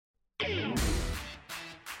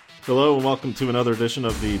Hello and welcome to another edition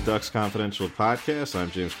of the Ducks Confidential podcast.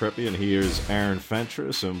 I'm James Creppy and here's Aaron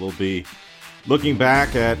Fentress, and we'll be looking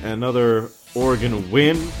back at another Oregon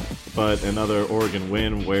win, but another Oregon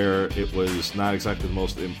win where it was not exactly the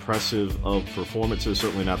most impressive of performances,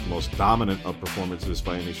 certainly not the most dominant of performances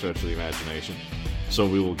by any stretch of the imagination. So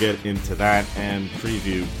we will get into that and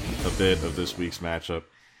preview a bit of this week's matchup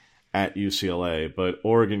at UCLA. But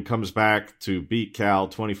Oregon comes back to beat Cal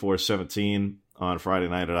 24-17 on Friday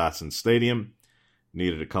night at Autzen Stadium.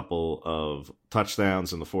 Needed a couple of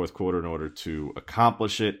touchdowns in the fourth quarter in order to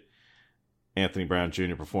accomplish it. Anthony Brown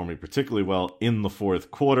Jr. performing particularly well in the fourth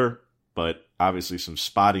quarter, but obviously some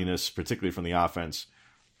spottiness, particularly from the offense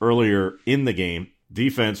earlier in the game.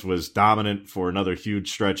 Defense was dominant for another huge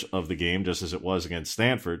stretch of the game, just as it was against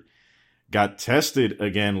Stanford. Got tested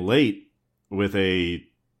again late with a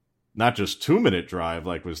not just 2-minute drive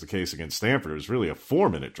like was the case against Stanford. It was really a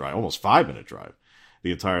 4-minute drive, almost 5-minute drive,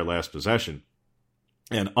 the entire last possession.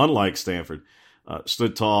 And unlike Stanford,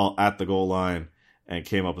 stood tall at the goal line and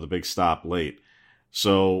came up with a big stop late.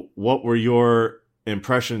 So what were your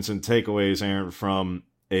impressions and takeaways, Aaron, from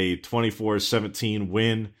a 24-17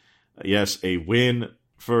 win? Yes, a win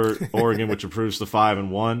for Oregon, which improves to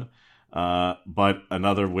 5-1, but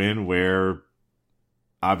another win where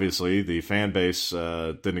obviously the fan base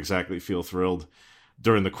didn't exactly feel thrilled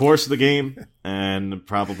during the course of the game and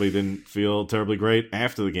probably didn't feel terribly great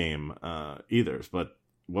after the game either. But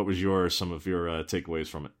what was some of your takeaways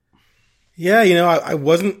from it? Yeah, I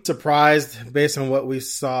wasn't surprised based on what we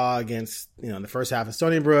saw against, in the first half of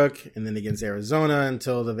Stony Brook and then against Arizona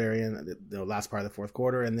until the very end, the last part of the fourth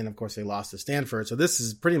quarter. And then, of course, they lost to Stanford. So this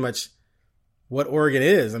is pretty much what Oregon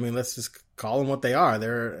is. I mean, let's just call them what they are.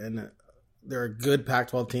 They're a good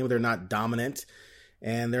Pac-12 team. They're not dominant,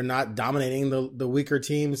 and they're not dominating the weaker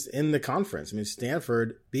teams in the conference. I mean,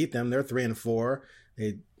 Stanford beat them. They're 3-4.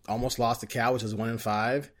 They almost lost to Cal, which is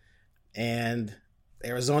 1-5. And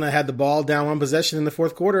Arizona had the ball down one possession in the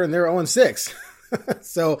fourth quarter, and they're 0-6.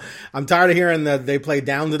 So I'm tired of hearing that they play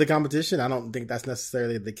down to the competition. I don't think that's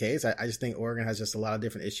necessarily the case. I just think Oregon has just a lot of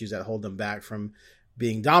different issues that hold them back from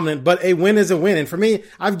being dominant. But a win is a win. And for me,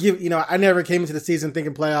 I never came into the season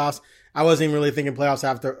thinking playoffs. I wasn't even really thinking playoffs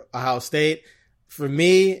after Ohio State. For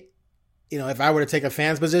me, if I were to take a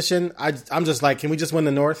fan's position, I'm just like, can we just win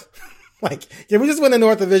the North? Can we just win the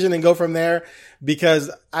North Division and go from there?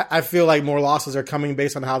 Because I feel like more losses are coming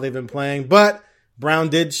based on how they've been playing. But Brown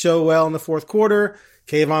did show well in the fourth quarter.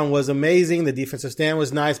 Kayvon was amazing. The defensive stand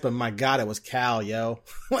was nice, but my God, it was Cal, yo.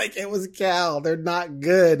 It was Cal. They're not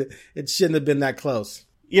good. It shouldn't have been that close.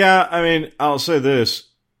 Yeah, I mean, I'll say this.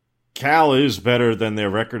 Cal is better than their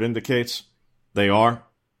record indicates. They are.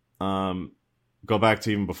 Go back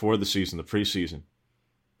to even before the season, the preseason.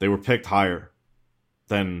 They were picked higher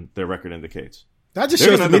than their record indicates. That just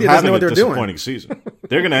shows the media doesn't know what they're doing. Season.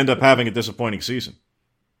 They're going to end up having a disappointing season.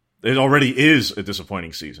 It already is a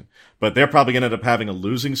disappointing season. But they're probably going to end up having a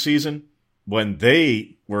losing season when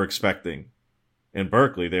they were expecting, in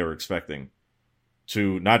Berkeley, they were expecting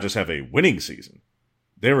to not just have a winning season.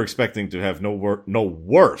 They were expecting to have no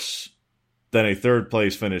worse than a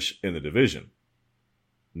third-place finish in the division.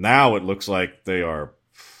 Now it looks like they are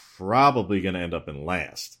probably going to end up in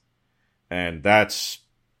last. And that's,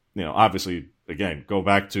 obviously, again, go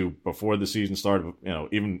back to before the season started,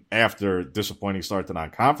 even after disappointing start to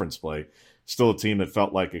non-conference play, still a team that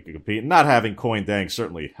felt like it could compete. Not having Coin Dang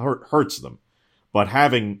certainly hurts them. But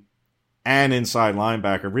having an inside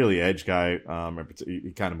linebacker, really edge guy,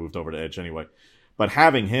 he kind of moved over to edge anyway. But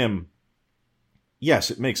having him,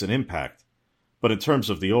 yes, it makes an impact. But in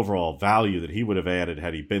terms of the overall value that he would have added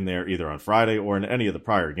had he been there either on Friday or in any of the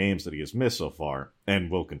prior games that he has missed so far,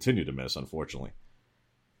 and will continue to miss, unfortunately,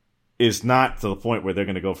 is not to the point where they're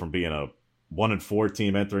going to go from being a 1-4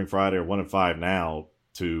 team entering Friday or 1-5 now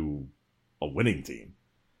to a winning team.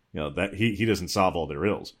 That he doesn't solve all their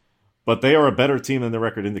ills. But they are a better team than their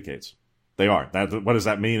record indicates. They are. What does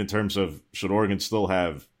that mean in terms of should Oregon still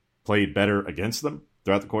have played better against them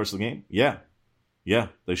throughout the course of the game? Yeah,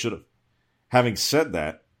 they should have. Having said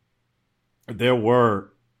that, there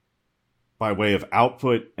were, by way of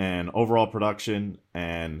output and overall production,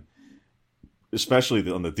 and especially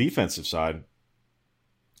on the defensive side,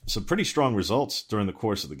 some pretty strong results during the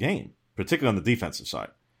course of the game, particularly on the defensive side.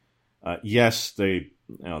 Yes, the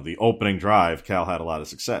opening drive, Cal had a lot of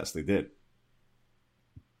success. They did.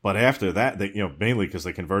 But after that, mainly because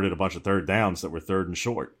they converted a bunch of third downs that were third and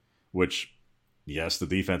short, which, yes, the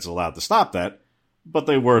defense is allowed to stop that, but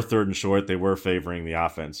they were third and short. They were favoring the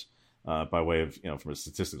offense by way of, from a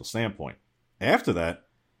statistical standpoint. After that,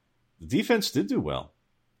 the defense did do well.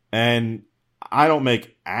 And I don't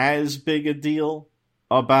make as big a deal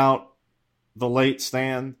about the late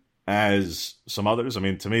stand as some others. I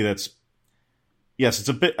mean, to me, yes, it's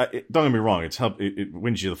a bit. Don't get me wrong; it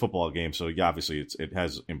wins you the football game, so obviously it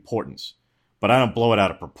has importance. But I don't blow it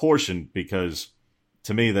out of proportion because,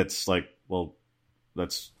 to me, that's like, well,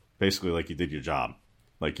 that's basically like you did your job,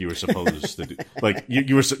 like you were supposed to do. Like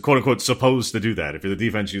you were quote unquote supposed to do that. If you're the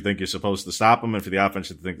defense, you think you're supposed to stop them, and for the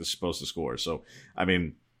offense, you think they're supposed to score. So, I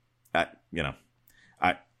mean,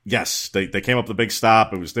 yes, they came up with a big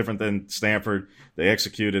stop. It was different than Stanford. They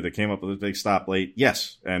executed. They came up with a big stop late.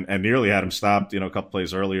 Yes, and nearly had him stopped. A couple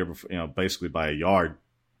plays earlier. Basically by a yard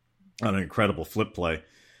on an incredible flip play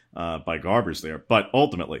by Garbers there. But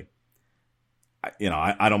ultimately,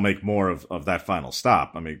 I don't make more of that final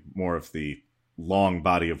stop. I make more of the long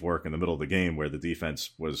body of work in the middle of the game where the defense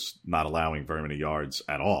was not allowing very many yards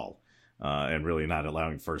at all, and really not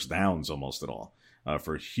allowing first downs almost at all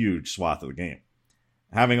for a huge swath of the game.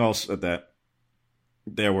 Having all said that,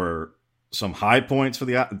 there were some high points for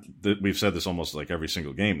we've said this almost like every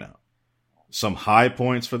single game now. Some high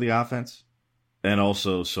points for the offense, and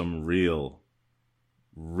also some real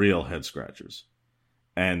head scratchers.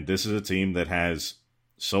 And this is a team that has,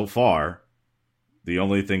 so far, the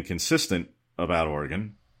only thing consistent about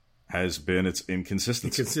Oregon has been its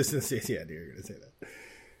inconsistency. Inconsistencies, yeah, you're going to say that.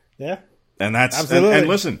 Yeah. And that's, and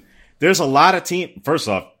listen, there's a lot of teams, first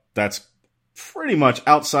off, that's pretty much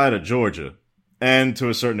outside of Georgia and to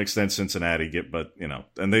a certain extent Cincinnati,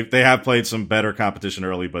 and they have played some better competition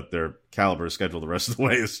early, but their caliber schedule the rest of the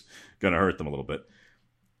way is going to hurt them a little bit.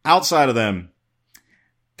 Outside of them,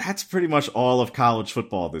 that's pretty much all of college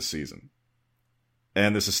football this season.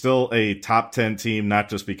 And this is still a top 10 team, not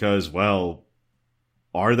just because, well,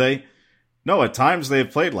 are they? No, at times they have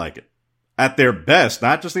played like it. At their best,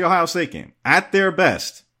 not just the Ohio State game, at their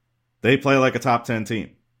best, they play like a top 10 team.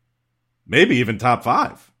 Maybe even top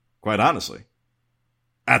 5, quite honestly.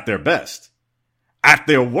 At their best. At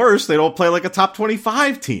their worst, they don't play like a top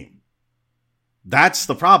 25 team. That's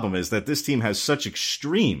the problem, is that this team has such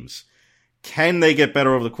extremes. Can they get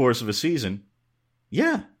better over the course of a season?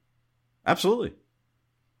 Yeah, absolutely.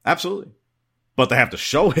 Absolutely. But they have to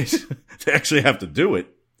show it. They actually have to do it.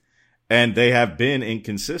 And they have been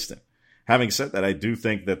inconsistent. Having said that, I do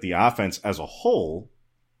think that the offense as a whole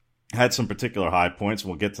had some particular high points.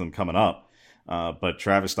 We'll get to them coming up. But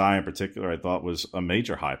Travis Dye in particular, I thought was a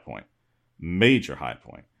major high point. Major high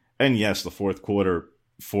point. And yes, the fourth quarter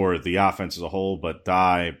for the offense as a whole, but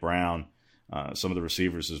Dye, Brown, some of the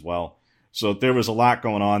receivers as well. So there was a lot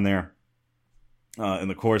going on there in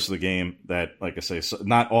the course of the game that, like I say,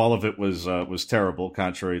 not all of it was terrible,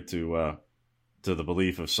 contrary to the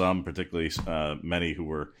belief of some, particularly many who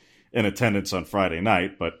were in attendance on Friday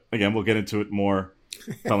night. But again, we'll get into it more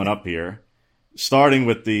coming up here. Starting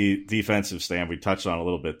with the defensive stand, we touched on a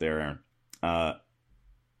little bit there, Aaron.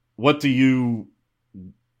 What do you,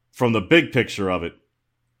 from the big picture of it,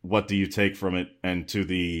 what do you take from it? And to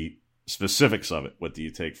the specifics of it, what do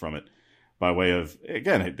you take from it? By way of,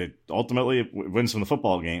 again, it ultimately wins from the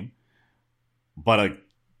football game, but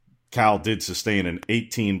Cal did sustain an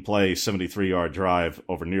 18-play, 73-yard drive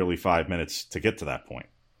over nearly 5 minutes to get to that point.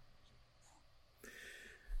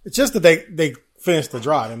 It's just that they finished the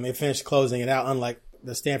drive and they finished closing it out, unlike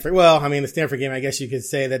the Stanford. Well, I mean, the Stanford game, I guess you could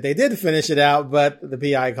say that they did finish it out, but the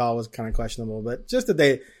PI call was kind of questionable. But just that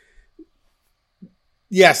they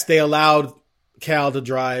allowed Cal to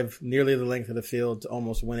drive nearly the length of the field to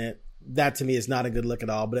almost win it. That to me is not a good look at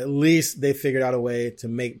all, but at least they figured out a way to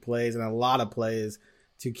make plays, and a lot of plays,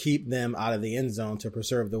 to keep them out of the end zone to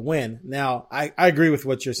preserve the win. Now, I agree with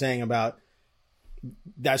what you're saying about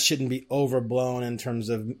that shouldn't be overblown in terms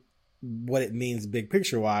of what it means big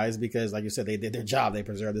picture wise, because like you said, they did their job. They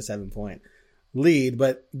preserved the 7-point lead.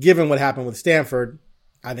 But given what happened with Stanford,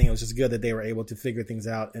 I think it was just good that they were able to figure things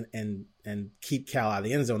out and keep Cal out of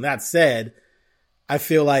the end zone. That said, I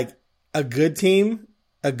feel like a good team,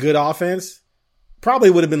 a good offense,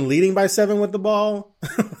 probably would have been leading by 7 with the ball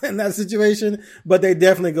in that situation, but they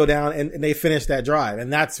definitely go down and they finish that drive.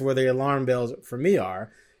 And that's where the alarm bells for me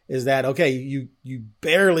are, is that, okay, you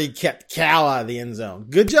barely kept Cal out of the end zone.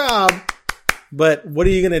 Good job. But what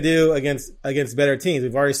are you going to do against better teams?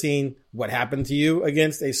 We've already seen what happened to you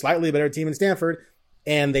against a slightly better team in Stanford,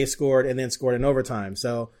 and they scored and then scored in overtime.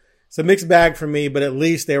 So it's a mixed bag for me, but at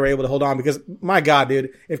least they were able to hold on, because my God,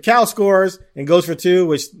 dude, if Cal scores and goes for 2,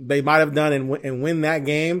 which they might have done and win that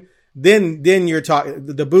game, then you're talking,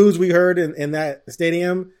 the boos we heard in that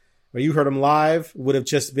stadium, or you heard them live, would have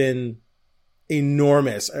just been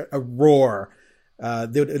enormous, a roar. There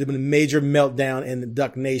would have been a major meltdown in the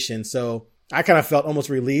Duck Nation. So I kind of felt almost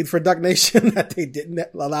relieved for Duck Nation that they didn't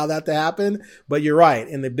allow that to happen. But you're right.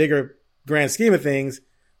 In the bigger grand scheme of things,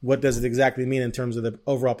 what does it exactly mean in terms of the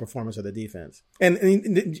overall performance of the defense? And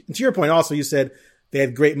to your point also, you said they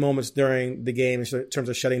had great moments during the game in terms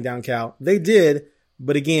of shutting down Cal. They did,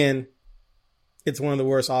 but again, it's one of the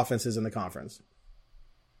worst offenses in the conference.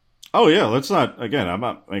 Oh, yeah, I'm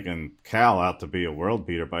not making Cal out to be a world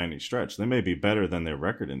beater by any stretch. They may be better than their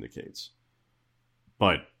record indicates,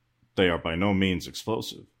 but they are by no means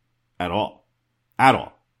explosive at all. At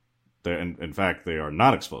all. In fact, they are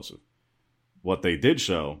not explosive. What they did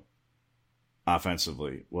show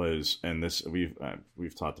offensively was, and this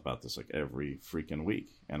we've talked about this like every freaking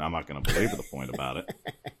week, and I'm not going to belabor the point about it,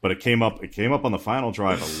 but it came up on the final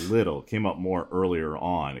drive a little. It came up more earlier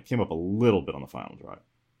on. It came up a little bit on the final drive.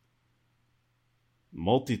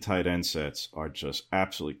 Multi-tight end sets are just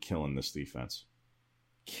absolutely killing this defense.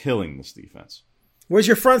 Where's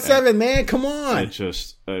your front seven, man? Come on. It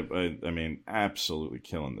just, I mean, absolutely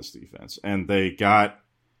killing this defense. And they got,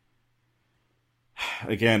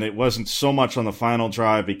 again, it wasn't so much on the final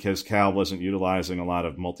drive because Cal wasn't utilizing a lot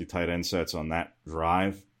of multi-tight end sets on that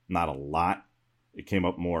drive. Not a lot. It came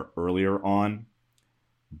up more earlier on.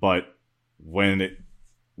 But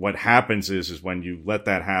what happens is when you let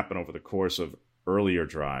that happen over the course of earlier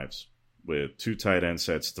drives with 2 tight end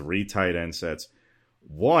sets, 3 tight end sets,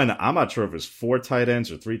 one, I'm not sure if it was 4 tight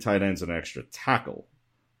ends or 3 tight ends and an extra tackle.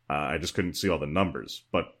 I just couldn't see all the numbers.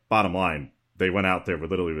 But bottom line, they went out there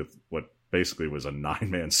with what basically was a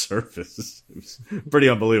 9-man surface. It was pretty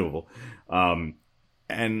unbelievable.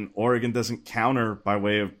 And Oregon doesn't counter by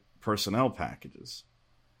way of personnel packages.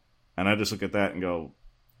 And I just look at that and go,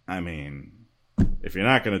 I mean, if you're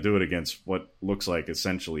not going to do it against what looks like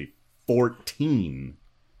essentially 14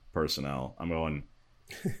 personnel, I'm going,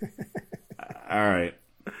 all right,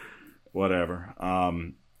 whatever.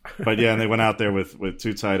 But yeah, and they went out there with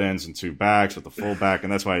 2 tight ends and 2 backs with the fullback,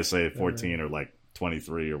 and that's why I say 14 or like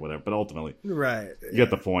 23 or whatever. But ultimately, right, you get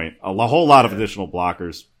the point. A whole lot of additional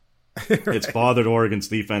blockers. Right. It's bothered Oregon's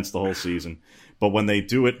defense the whole season. But when they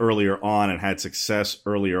do it earlier on and had success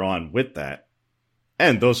earlier on with that,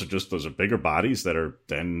 and those are bigger bodies that are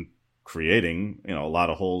then creating, a lot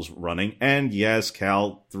of holes running. And yes,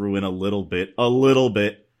 Cal threw in a little bit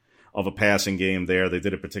of a passing game there. They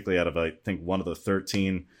did it particularly out of, I think, one of the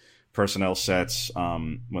 13 personnel sets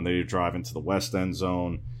when they drive into the west end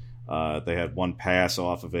zone. They had one pass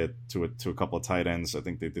off of it to a couple of tight ends. I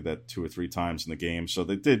think they did that 2 or 3 times in the game. So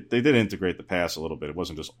they did integrate the pass a little bit. It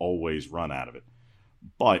wasn't just always run out of it.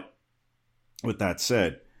 But with that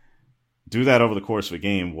said, do that over the course of a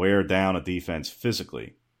game, wear down a defense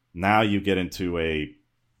physically. Now you get into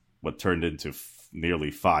what turned into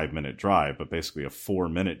nearly 5-minute drive, but basically a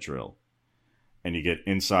 4-minute drill. And you get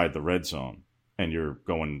inside the red zone, and you're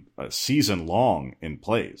going a season long in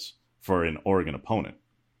plays for an Oregon opponent.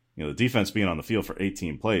 The defense being on the field for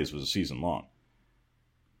 18 plays was a season long.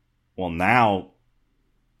 Well, now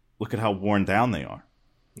look at how worn down they are.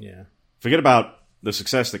 Yeah. Forget about the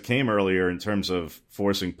success that came earlier in terms of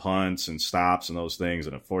forcing punts and stops and those things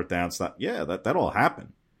and a 4th down stop. Yeah, that all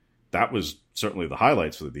happened. That was certainly the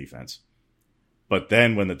highlights for the defense. But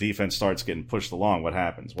then when the defense starts getting pushed along, what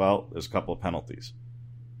happens? Well, there's a couple of penalties.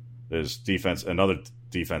 There's another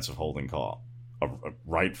defensive holding call,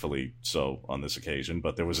 rightfully so on this occasion,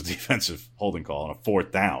 but there was a defensive holding call on a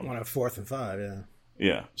 4th down. On a 4th and 5, yeah.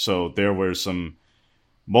 Yeah, so there were some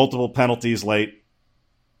multiple penalties late.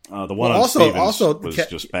 The one on Stevens was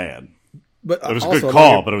just bad. But it was a good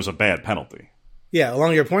call, but it was a bad penalty. Yeah,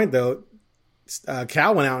 along your point, though,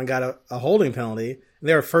 Cal went out and got a holding penalty. And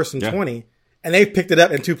they were 1st and 20, and they picked it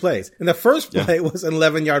up in 2 plays. And the first play was an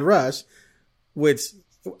 11-yard rush, which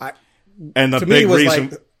and the big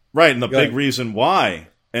reason, right? And the big reason why,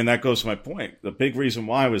 and that goes to my point. The big reason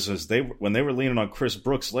why was when they were leaning on Chris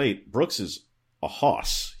Brooks late. Brooks is a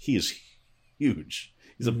hoss. He is huge.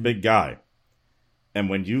 He's a big guy. And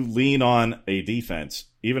when you lean on a defense,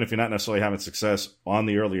 even if you're not necessarily having success on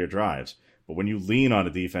the earlier drives, but when you lean on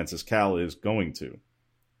a defense, as Cal is going to,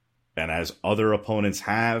 and as other opponents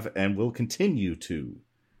have and will continue to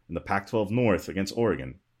in the Pac-12 North against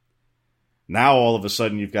Oregon, now all of a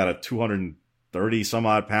sudden you've got a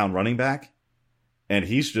 230-some-odd pound running back, and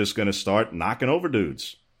he's just going to start knocking over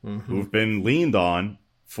dudes who've been leaned on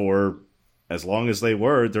for as long as they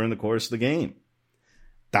were during the course of the game.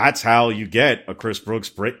 That's how you get a Chris Brooks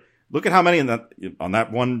break. Look at how many on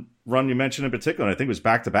that one run you mentioned in particular. And I think it was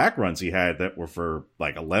back-to-back runs he had that were for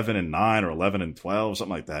like 11 and 9 or 11 and 12,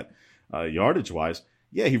 something like that, yardage-wise.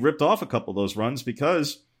 Yeah, he ripped off a couple of those runs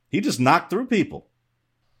because he just knocked through people.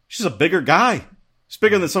 He's just a bigger guy. He's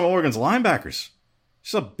bigger than some of Oregon's linebackers.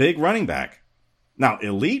 He's a big running back. Now,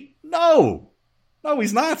 elite? No. No,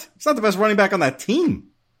 he's not. He's not the best running back on that team.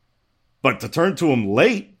 But to turn to him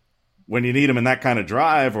late when you need him in that kind of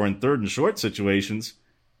drive or in third and short situations,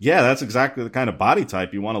 yeah, that's exactly the kind of body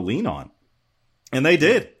type you want to lean on. And they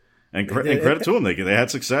did. And credit to them. They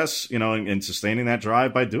had success, in sustaining that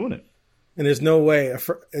drive by doing it. And there's no way,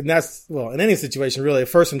 and that's, well, in any situation, really,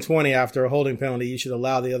 1st and 20 after a holding penalty, you should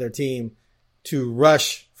allow the other team to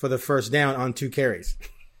rush for the first down on 2 carries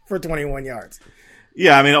for 21 yards.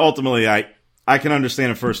 Yeah, I mean, ultimately, I can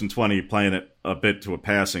understand a 1st and 20 playing it a bit to a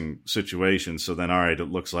passing situation. So then, all right, it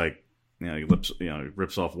looks like, he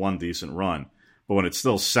rips off one decent run. But when it's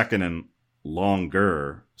still 2nd and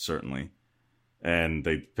longer, certainly, and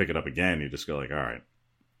they pick it up again, you just go like, all right,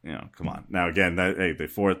 come on. Now, again, they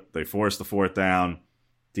forced the 4th down,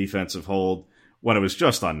 defensive hold, when it was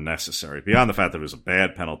just unnecessary. Beyond the fact that it was a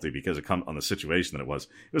bad penalty because it come on the situation that it was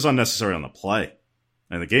unnecessary on the play.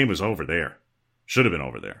 And the game was over there. Should have been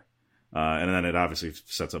over there. And then it obviously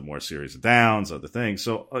sets up more series of downs, other things.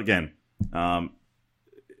 So, again,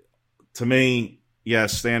 to me,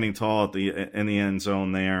 yes, standing tall in the end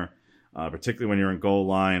zone there, particularly when you're in goal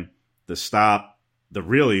line, the stop, the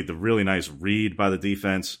really nice read by the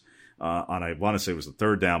defense on, I want to say it was the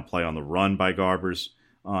 3rd down play on the run by Garbers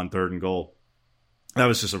on 3rd and goal. That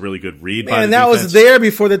was just a really good read by the defense. And that was there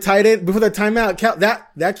before the timeout.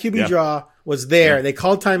 That QB draw was there. Yeah. They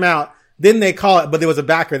called timeout. Then they call it, but there was a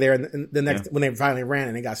backer there, and the next when they finally ran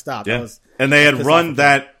and it got stopped. Yeah. And they had run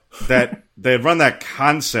that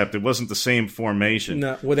concept. It wasn't the same formation.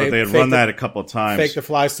 No, but they had run that a couple of times. Faked the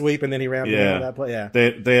fly sweep, and then he ran that play. Yeah.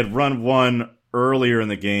 They had run one earlier in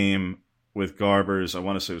the game with Garbers. I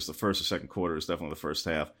want to say it was the first or second quarter. It was definitely the first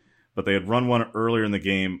half. But they had run one earlier in the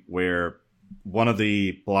game where one of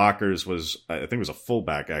the blockers was, I think it was a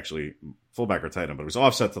fullback or tight end, but it was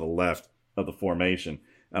offset to the left of the formation.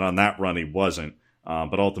 And on that run, he wasn't.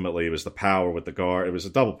 But ultimately, it was the power with the guard. It was a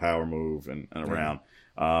double power move and around.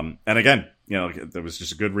 And again, there was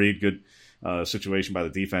just a good read, good situation by the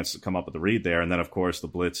defense to come up with the read there. And then, of course, the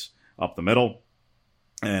blitz up the middle.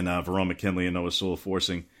 And Verone McKinley and Noah Sewell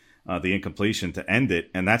forcing the incompletion to end it.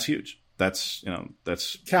 And that's huge. That's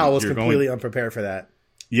Cal was completely unprepared for that.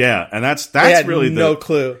 Yeah, and that's they had really no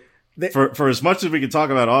clue. For as much as we could talk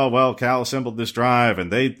about, Cal assembled this drive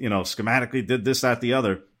and they, schematically did this, that, the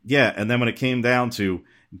other. Yeah, and then when it came down to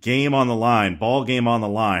game on the line, ball game on the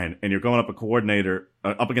line, and you're going up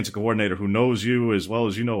against a coordinator who knows you as well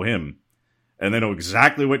as you know him, and they know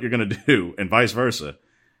exactly what you're going to do, and vice versa,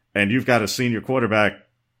 and you've got a senior quarterback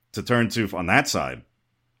to turn to on that side,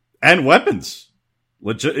 and weapons,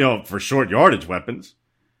 legit, for short yardage weapons,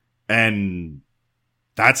 and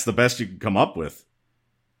that's the best you can come up with.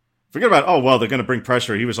 Forget about, they're going to bring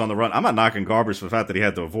pressure. He was on the run. I'm not knocking Garbers for the fact that he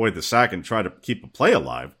had to avoid the sack and try to keep a play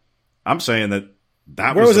alive. I'm saying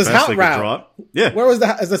that was the best they could draw. Yeah. Where was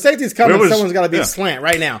as the safety's coming, someone's got to be a slant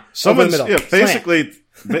right now. Someone's, over the middle. Basically,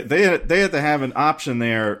 they had to have an option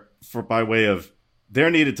there by way of, there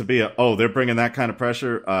needed to be they're bringing that kind of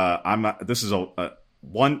pressure. This is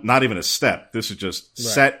not even a step. This is just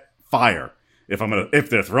set fire. If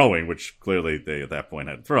they're throwing, which clearly they at that point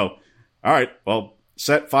had to throw. All right, well,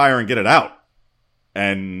 set fire and get it out.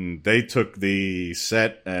 And they took the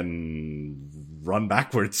set and run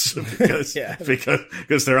backwards because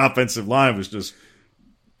their offensive line was just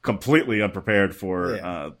completely unprepared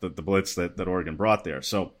for the blitz that Oregon brought there.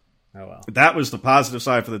 So that was the positive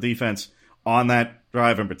side for the defense on that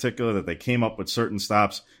drive in particular, that they came up with certain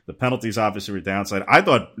stops. The penalties obviously were downside. I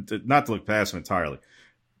thought, not to look past them entirely,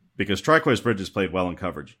 because Triquez Bridges played well in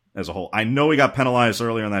coverage as a whole. I know he got penalized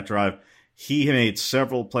earlier on that drive. He made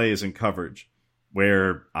several plays in coverage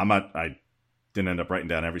where I didn't end up writing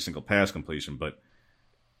down every single pass completion, but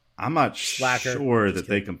I'm not sure that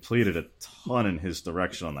they completed a ton in his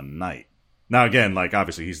direction on the night. Now, again,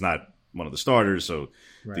 obviously he's not one of the starters, so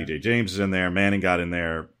DJ James is in there, Manning got in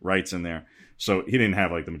there, Wright's in there. So he didn't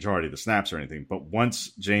have the majority of the snaps or anything. But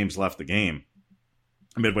once James left the game,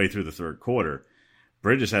 midway through the third quarter,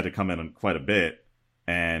 Bridges had to come in quite a bit,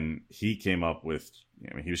 and he came up with,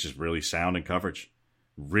 he was just really sound in coverage.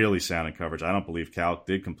 Really sound in coverage. I don't believe Cal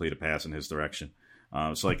did complete a pass in his direction.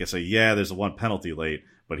 So like I say, there's the one penalty late,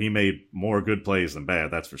 but he made more good plays than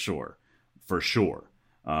bad, that's for sure. For sure.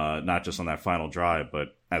 Not just on that final drive,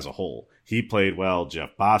 but as a whole. He played well.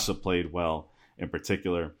 Jeff Bossa played well in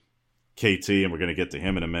particular. KT, and we're going to get to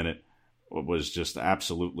him in a minute, was just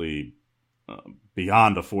absolutely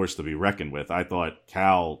beyond a force to be reckoned with. I thought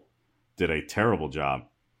Cal did a terrible job.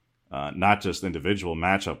 Not just individual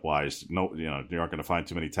matchup-wise. No, you aren't going to find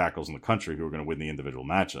too many tackles in the country who are going to win the individual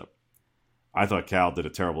matchup. I thought Cal did a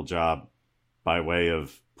terrible job by way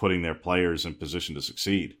of putting their players in position to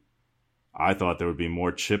succeed. I thought there would be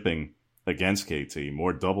more chipping against KT,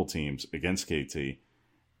 more double teams against KT,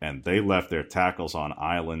 and they left their tackles on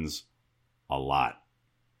islands a lot.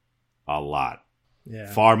 A lot.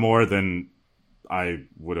 Yeah. Far more than I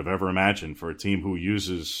would have ever imagined for a team who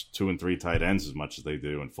uses 2 and 3 tight ends as much as they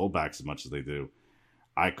do and fullbacks as much as they do.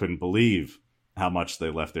 I couldn't believe how much they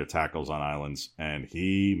left their tackles on islands, and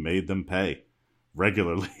he made them pay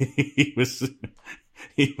regularly.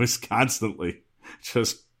 he was constantly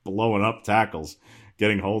just blowing up tackles,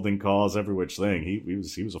 getting holding calls, every which thing. He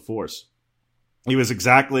was a force. He was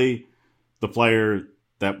exactly the player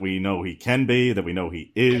that we know he can be, that we know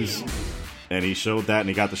he is, and he showed that, and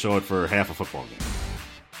he got to show it for half a football game.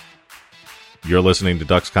 You're listening to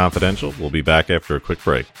Ducks Confidential. We'll be back after a quick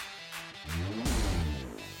break.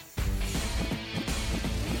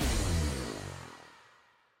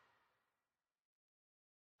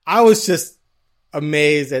 I was just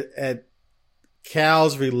amazed at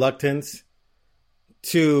Cal's reluctance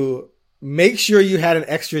to make sure you had an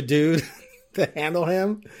extra dude to handle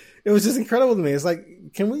him. It was just incredible to me. It's like,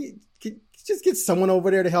 can we just get someone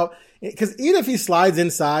over there to help? Because even if he slides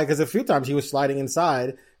inside, because a few times he was sliding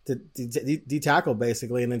inside to de-tackle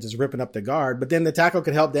basically, and then just ripping up the guard. But then the tackle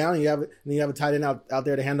could help down, and you have a tight end out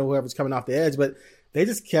there to handle whoever's coming off the edge. But they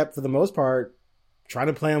just kept, for the most part, trying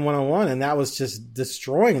to play him one-on-one, and that was just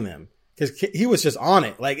destroying them because he was just on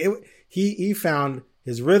it. Like he found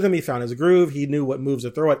his rhythm, he found his groove, he knew what moves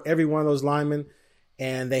to throw at every one of those linemen,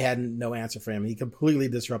 and they had no answer for him. He completely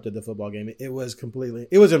disrupted the football game. It was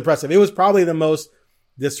impressive. It was probably the most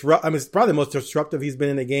it's probably the most disruptive he's been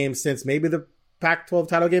in a game since maybe the Pac-12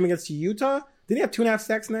 title game against Utah. Did he have 2.5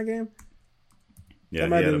 sacks in that game? Yeah,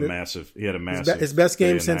 he had a massive. His best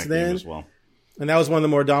game since then game as well. And that was one of the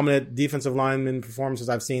more dominant defensive lineman performances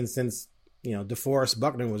I've seen since, DeForest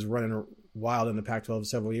Buckner was running wild in the Pac-12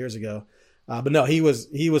 several years ago. But no, he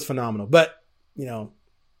was phenomenal. But,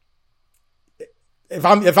 if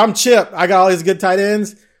I'm Chip, I got all these good tight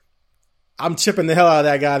ends, I'm chipping the hell out of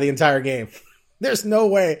that guy the entire game. There's no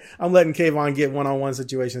way I'm letting Kayvon get one-on-one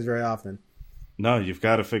situations very often. No, you've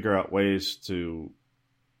got to figure out ways to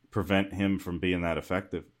prevent him from being that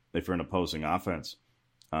effective if you're an opposing offense.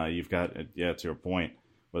 You've got, to your point,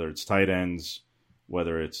 whether it's tight ends,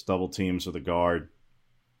 whether it's double teams with a guard.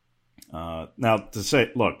 Now, to say,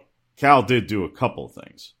 look, Cal did do a couple of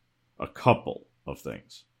things,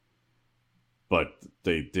 but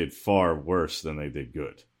they did far worse than they did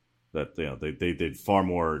good. That they did far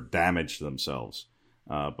more damage to themselves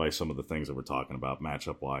by some of the things that we're talking about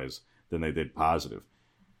matchup-wise than they did positive.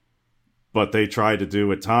 But they tried to do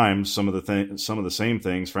at times some of the same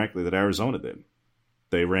things, frankly, that Arizona did.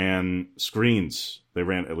 They ran screens. They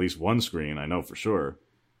ran at least one screen, I know for sure,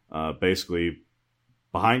 basically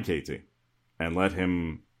behind KT, and let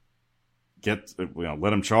him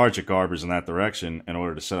let him charge at Garbers in that direction in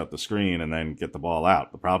order to set up the screen and then get the ball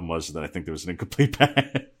out. The problem was that I think there was an incomplete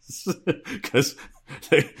pass because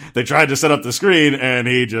they tried to set up the screen and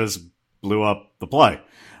he just blew up the play.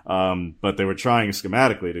 But they were trying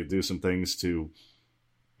schematically to do some things to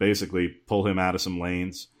basically pull him out of some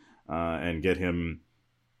lanes and get him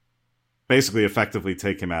basically effectively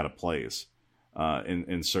take him out of plays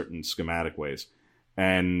in certain schematic ways.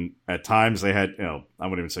 And at times they had, I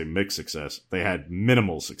wouldn't even say mixed success. They had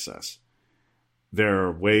minimal success. There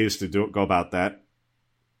are ways to go about that.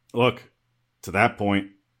 Look, to that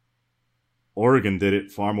point, Oregon did it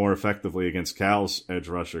far more effectively against Cal's edge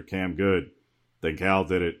rusher, Cam Good, than Cal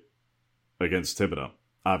did it against Thibodeaux,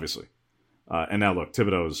 obviously. And now look,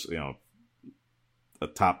 Thibodeau's, a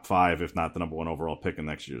top 5, if not the number 1 overall pick in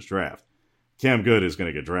next year's draft. Cam Good is going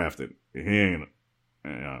to get drafted. He ain't,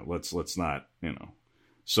 let's not,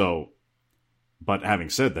 So, but having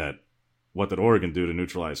said that, what did Oregon do to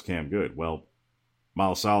neutralize Cam Good? Well,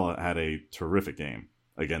 Miles Sala had a terrific game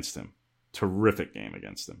against him.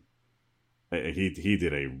 He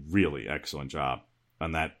did a really excellent job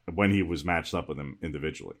on that when he was matched up with him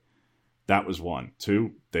individually. That was one.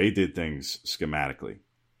 2, they did things schematically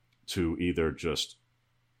to either just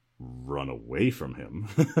run away from him,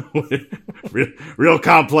 real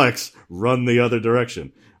complex, run the other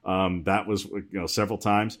direction. That was, several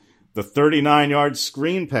times. The 39-yard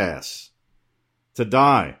screen pass to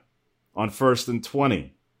Dye on 1st and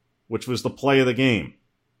 20, which was the play of the game.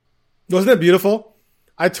 Wasn't it beautiful?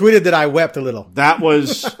 I tweeted that I wept a little. That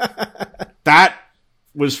was freed up.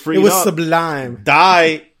 It was sublime.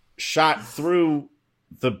 Dye shot through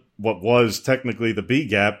what was technically the B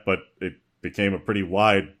gap, but it became a pretty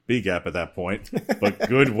wide B gap at that point. But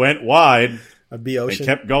Good went wide a B ocean. And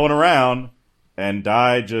kept going around, and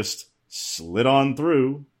Dye just slid on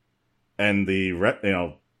through, and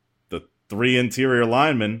the 3 interior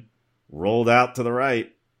linemen rolled out to the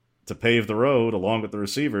right to pave the road along with the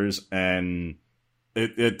receivers, and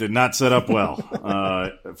it did not set up well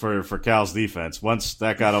for Cal's defense. Once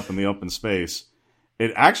that got up in the open space,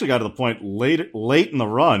 it actually got to the point late in the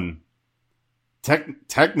run,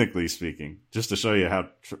 technically speaking, just to show you how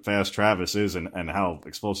fast Travis is and how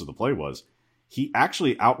explosive the play was, he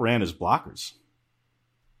actually outran his blockers.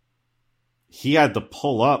 He had to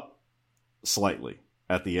pull up slightly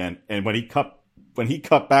at the end, and when he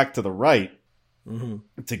cut back to the right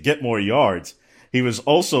to get more yards, he was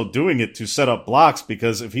also doing it to set up blocks,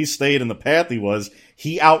 because if he stayed in the path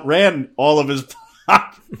he outran all of his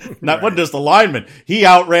wasn't just the linemen, he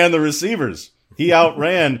outran the receivers. He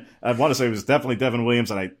outran, I want to say it was definitely Devin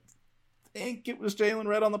Williams, and I think it was Jalen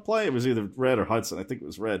Redd on the play. It was either Redd or Hudson. I think it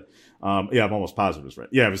was Redd. Yeah, I'm almost positive it was Redd.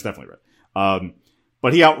 Yeah, it was definitely Redd.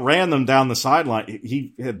 But he outran them down the sideline.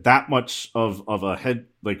 He had that much of a head,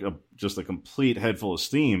 just a complete head full of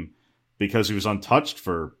steam, because he was untouched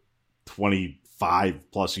for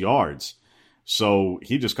 25 plus yards. So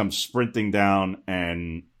he just comes sprinting down,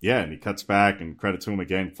 and he cuts back, and credit to him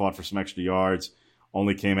again, fought for some extra yards.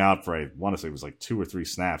 Only came out for, I want to say it was like 2 or 3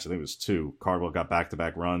 snaps. I think it was 2. Cardwell got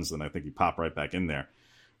back-to-back runs, and I think he popped right back in there.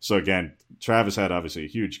 So again, Travis had obviously a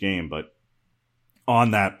huge game, but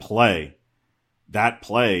on that play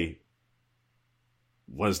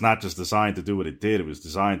was not just designed to do what it did. It was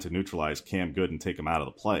designed to neutralize Cam Good and take him out of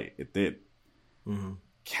the play. It did. Mm-hmm.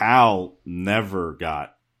 Cal never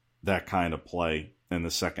got that kind of play in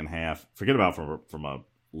the second half. Forget about from a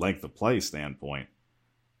length of play standpoint.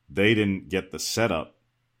 They didn't get the setup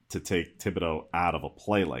to take Thibodeaux out of a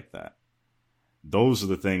play like that. Those are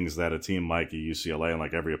the things that a team like UCLA and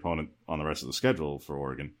like every opponent on the rest of the schedule for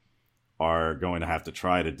Oregon are going to have to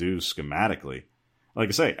try to do schematically. Like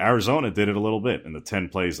I say, Arizona did it a little bit in the 10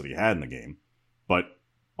 plays that he had in the game, but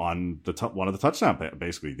on one of the touchdown,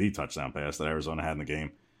 basically the touchdown pass that Arizona had in the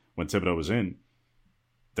game when Thibodeaux was in,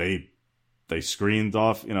 they screened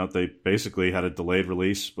off. They basically had a delayed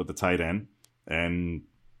release with the tight end, and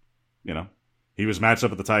he was matched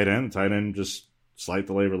up at the tight end. The tight end just slight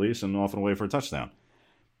delay release and off and away for a touchdown.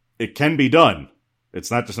 It can be done. It's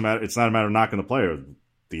not a matter of knocking the player.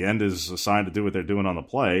 The end is assigned to do what they're doing on the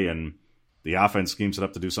play, and the offense schemes it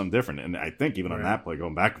up to do something different. And I think even on that play,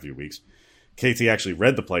 going back a few weeks, KT actually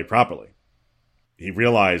read the play properly. He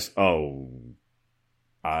realized, they're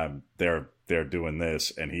doing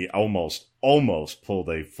this, and he almost pulled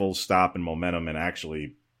a full stop in momentum, and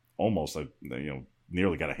actually almost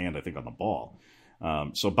nearly got a hand, I think, on the ball.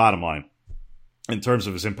 So bottom line, in terms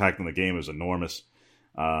of his impact on the game, it was enormous.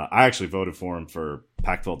 I actually voted for him for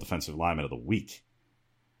Pac-12 Defensive Lineman of the Week,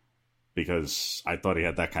 because I thought he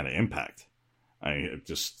had that kind of impact. It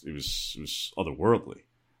was otherworldly.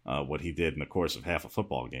 What he did in the course of half a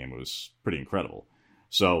football game was pretty incredible.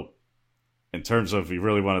 So in terms of, you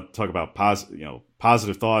really want to talk about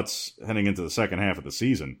positive thoughts heading into the second half of the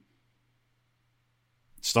season,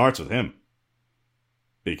 it starts with him,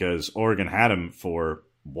 because Oregon had him for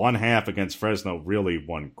one half against Fresno, really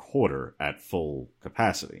one quarter at full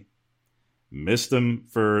capacity. Missed him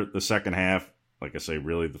for the second half, like I say,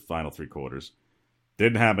 really the final 3 quarters.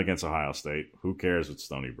 Didn't have him against Ohio State. Who cares with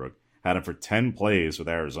Stony Brook? Had him for 10 plays with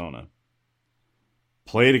Arizona.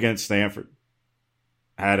 Played against Stanford.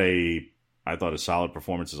 Had I thought, a solid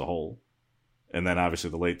performance as a whole. And then obviously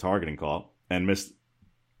the late targeting call. And missed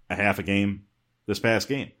a half a game this past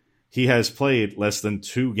game. He has played less than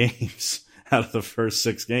 2 games out of the first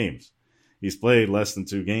 6 games. He's played less than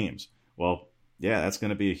 2 games. Well, yeah, that's going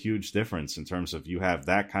to be a huge difference in terms of, you have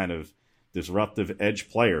that kind of disruptive edge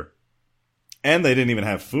player. And they didn't even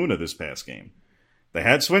have Funa this past game. They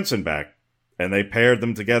had Swinson back, and they paired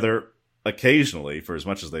them together occasionally for as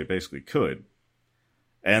much as they basically could.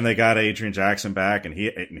 And they got Adrian Jackson back, and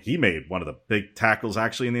he made one of the big tackles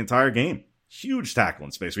actually in the entire game. Huge tackle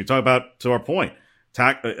in space. We talk about, to our point,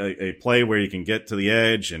 a play where you can get to the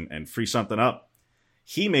edge and free something up.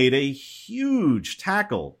 He made a huge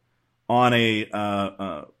tackle on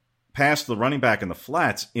a pass to the running back in the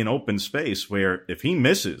flats in open space, where if he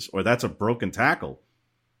misses, or that's a broken tackle,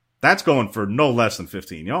 that's going for no less than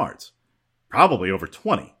 15 yards, probably over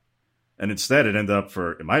 20. And instead it ended up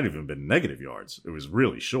it might have even been negative yards. It was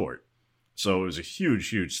really short. So it was a huge,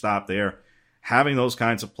 huge stop there. Having those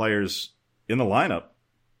kinds of players in the lineup,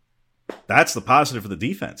 that's the positive for the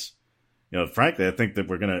defense. Frankly, I think that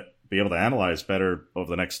we're going to be able to analyze better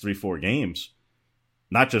over the next 3-4 games,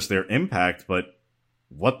 not just their impact, but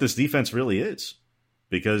what this defense really is.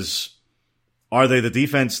 Because are they the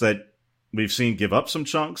defense that we've seen give up some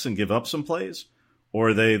chunks and give up some plays? Or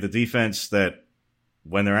are they the defense that,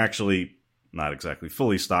 when they're actually not exactly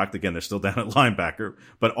fully stocked, again, they're still down at linebacker,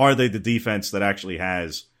 but are they the defense that actually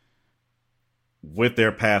has with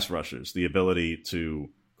their pass rushers, the ability to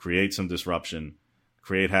create some disruption,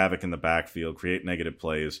 create havoc in the backfield, create negative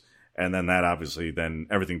plays, and then that obviously, then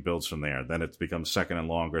everything builds from there. Then it becomes second and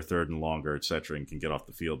longer, third and longer, et cetera, and can get off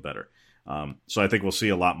the field better. So I think we'll see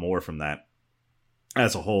a lot more from that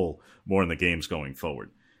as a whole, more in the games going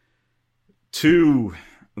forward. To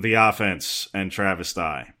the offense and Travis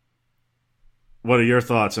Dye, what are your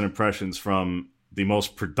thoughts and impressions from the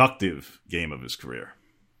most productive game of his career?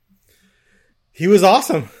 He was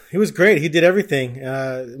awesome. He was great. He did everything.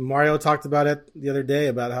 Mario talked about it the other day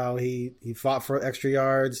about how he fought for extra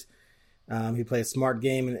yards. He played a smart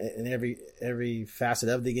game in every facet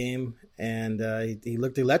of the game, and he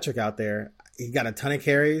looked electric out there. He got a ton of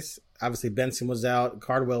carries. Obviously, Benson was out.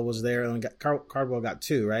 Cardwell was there, and Cardwell got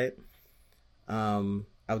 2, right?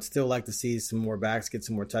 I would still like to see some more backs get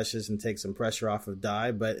some more touches and take some pressure off of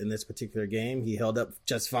Dye, but in this particular game, he held up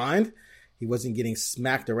just fine. He wasn't getting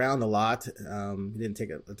smacked around a lot. He didn't take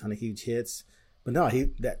a ton of huge hits, but no,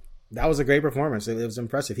 that was a great performance. It was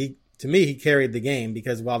impressive. To me, he carried the game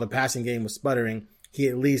because while the passing game was sputtering, he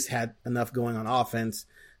at least had enough going on offense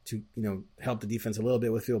to, help the defense a little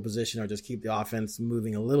bit with field position or just keep the offense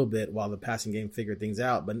moving a little bit while the passing game figured things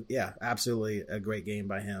out. But yeah, absolutely a great game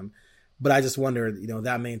by him. But I just wonder,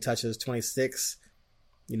 that many touches, 26,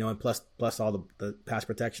 and plus all the pass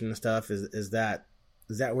protection and stuff, is that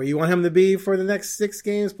where you want him to be for the next 6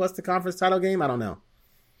 games plus the conference title game? I don't know.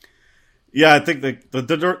 Yeah, I think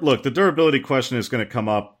the durability question is going to come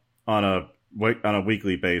up on a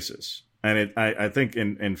weekly basis. And I think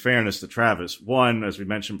in fairness to Travis, one, as we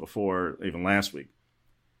mentioned before, even last week,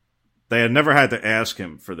 they had never had to ask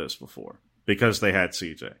him for this before because they had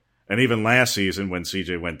CJ. And even last season when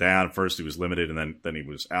CJ went down, first he was limited and then he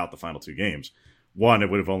was out the final 2 games. One, it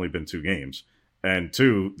would have only been 2 games. And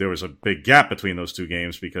 2, there was a big gap between those 2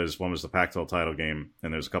 games because one was the Pac-12 title game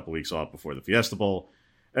and there was a couple weeks off before the Fiesta Bowl.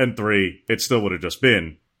 And 3, it still would have just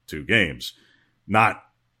been 2 games. Not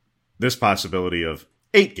this possibility of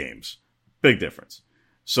 8 games. Big difference.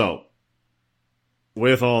 So,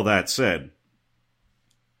 with all that said,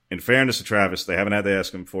 in fairness to Travis, they haven't had to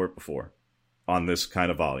ask him for it before on this kind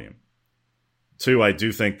of volume. 2, I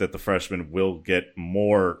do think that the freshman will get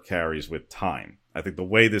more carries with time. I think the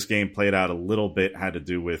way this game played out a little bit had to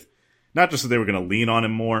do with not just that they were going to lean on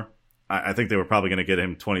him more. I think they were probably going to get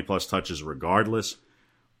him 20-plus touches regardless.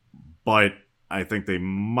 But I think they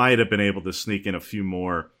might have been able to sneak in a few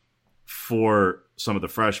more for some of the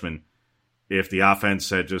freshmen if the offense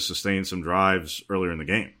had just sustained some drives earlier in the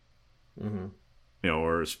game. Mm-hmm.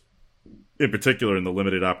 Or in particular in the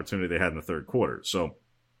limited opportunity they had in the third quarter. So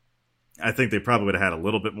I think they probably would have had a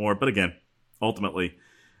little bit more. But again, ultimately,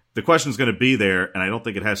 the question is going to be there, and I don't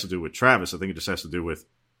think it has to do with Travis. I think it just has to do with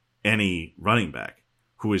any running back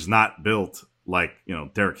who is not built like,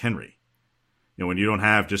 Derrick Henry. When you don't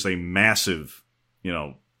have just a massive,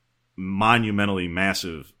 monumentally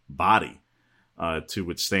massive body to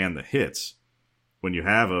withstand the hits, when you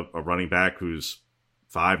have a running back who's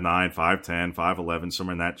 5'9", 5'10", 5'11",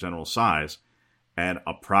 somewhere in that general size, and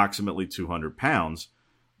approximately 200 pounds,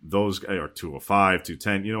 those are 205,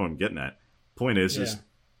 210, you know what I'm getting at. Point is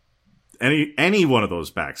any one of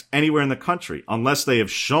those backs, anywhere in the country, unless they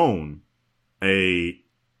have shown a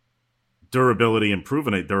durability and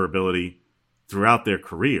proven a durability throughout their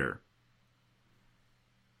career,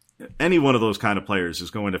 any one of those kind of players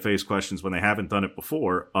is going to face questions when they haven't done it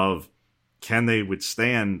before of can they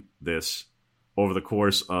withstand this over the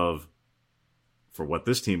course of, for what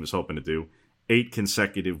this team is hoping to do, 8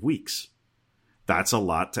 consecutive weeks. That's a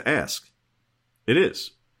lot to ask. It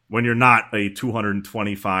is. When you're not a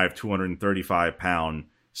 225, 235 pound,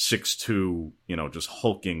 6'2", just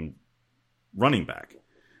hulking running back.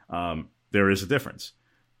 There is a difference.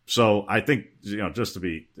 So I think, just to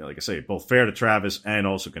be, like I say, both fair to Travis and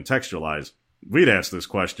also contextualize, we'd ask this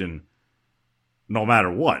question no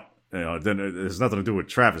matter what. Then it has nothing to do with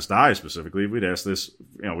Travis Dye specifically. We'd ask this,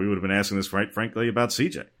 we would have been asking this, frankly, about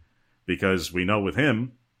CJ. Because we know with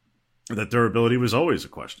him that durability was always a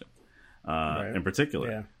question, right, in particular.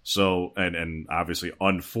 Yeah. So, and obviously,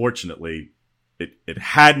 unfortunately, it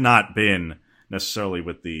had not been necessarily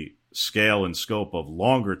with the scale and scope of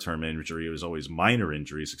longer-term injury. It was always minor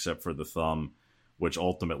injuries, except for the thumb, which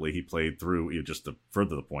ultimately he played through. Just to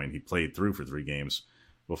further the point, he played through for 3 games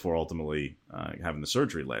before ultimately having the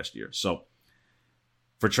surgery last year. So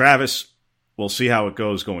for Travis, we'll see how it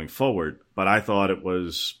goes going forward. But I thought it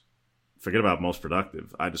was, forget about most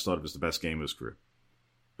productive, I just thought it was the best game of his career.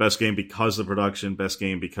 Best game because of the production, best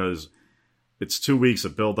game because it's 2 weeks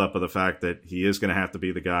of build-up of the fact that he is going to have to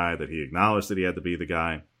be the guy, that he acknowledged that he had to be the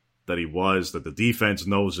guy, that he was, that the defense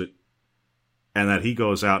knows it. and that he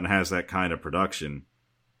goes out and has that kind of production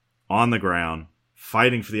on the ground,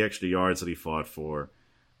 fighting for the extra yards that he fought for,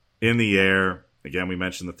 in the air. Again, we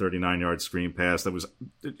mentioned the 39-yard screen pass.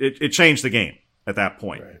 It changed the game at that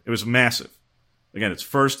point. Right. It was massive. Again, it's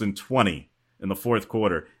 1st and 20 in the fourth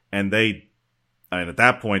quarter, and at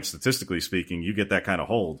that point, statistically speaking, you get that kind of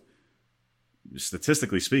hold.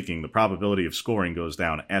 Statistically speaking, the probability of scoring goes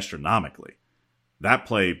down astronomically. That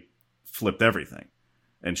play flipped everything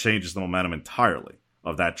and changes the momentum entirely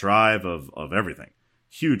of that drive, of everything.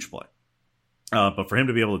 Huge play. But for him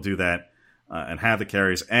to be able to do that and have the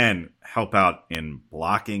carries and help out in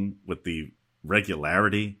blocking with the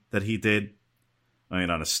regularity that he did, I mean,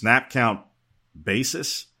 on a snap count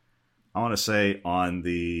basis, I want to say on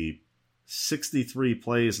the 63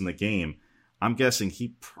 plays in the game, I'm guessing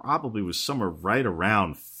he probably was somewhere right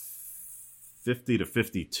around 50 to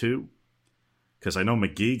 52. Because I know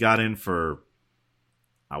McGee got in for,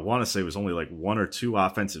 I want to say it was only like 1 or 2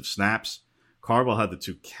 offensive snaps. Cardwell had the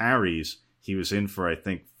 2 carries. He was in for, I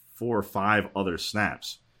think, 4 or 5 other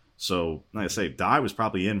snaps. So, like I say, Dye was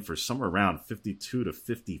probably in for somewhere around 52 to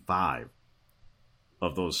 55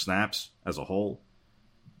 of those snaps as a whole.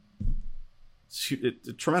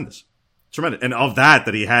 Tremendous. Tremendous. And of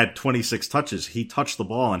that he had 26 touches, he touched the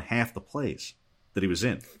ball in half the plays that he was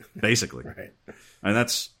in, basically. Right. And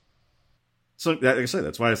that's, so like I said,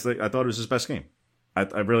 that's why I thought it was his best game. I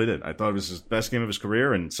really did. I thought it was his best game of his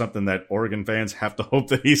career, and something that Oregon fans have to hope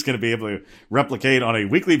that he's going to be able to replicate on a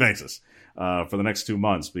weekly basis for the next 2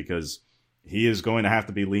 months, because he is going to have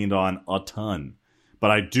to be leaned on a ton. But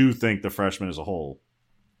I do think the freshmen as a whole,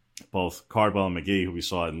 both Cardwell and McGee, who we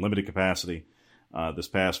saw in limited capacity this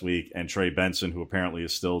past week, and Trey Benson, who apparently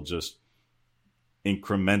is still just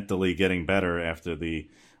incrementally getting better after the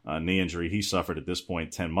knee injury he suffered at this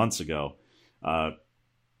point 10 months ago.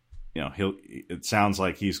 It sounds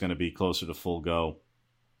like he's going to be closer to full go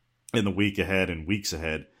in the week ahead and weeks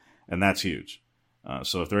ahead, and that's huge.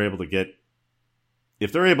 So if they're able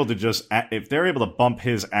to bump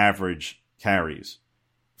his average carries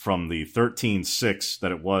from the 13.6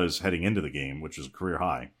 that it was heading into the game, which is a career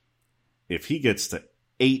high, if he gets to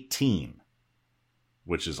 18,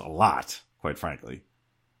 which is a lot, quite frankly,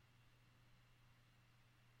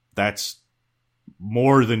 that's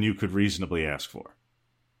more than you could reasonably ask for.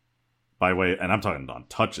 By way, and I'm talking on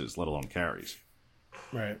touches, let alone carries.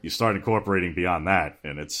 Right. You start incorporating beyond that,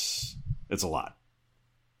 and it's a lot.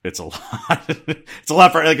 It's a lot. It's a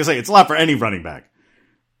lot for, like I say, it's a lot for any running back.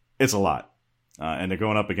 It's a lot. And they're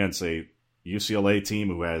going up against a UCLA team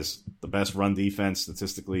who has the best run defense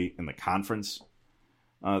statistically in the conference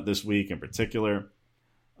this week in particular.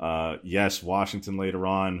 Yes, Washington later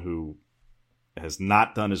on, who has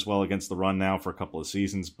not done as well against the run now for a couple of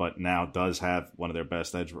seasons, but now does have one of their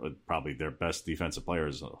best probably their best defensive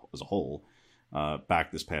players as a whole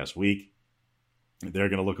back this past week. They're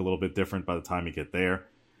going to look a little bit different by the time you get there.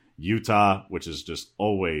 Utah, which is just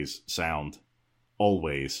always sound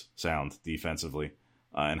defensively,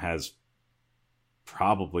 and has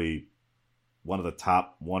probably one of the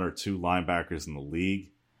top 1 or 2 linebackers in the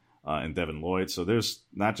league in Devin Lloyd. So there's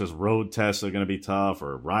not just road tests that are going to be tough,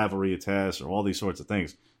 or rivalry tests, or all these sorts of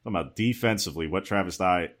things. I'm talking about defensively, what Travis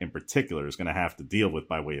Dye in particular is going to have to deal with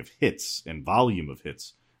by way of hits and volume of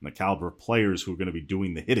hits, and the caliber of players who are going to be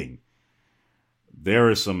doing the hitting.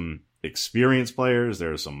 There are some experienced players,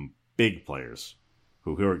 there are some big players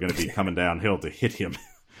who are going to be coming downhill to hit him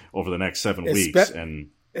over the next 7 weeks, and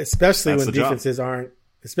especially when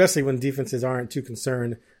defenses aren't too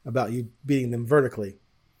concerned about you beating them vertically.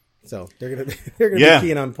 So they're gonna be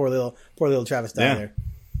keying on poor little Travis Dye there.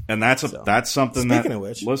 And that's something. Speaking of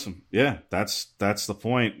which, listen, that's the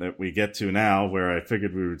point that we get to now, where I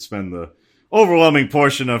figured we would spend the overwhelming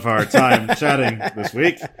portion of our time chatting this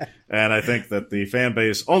week, and I think that the fan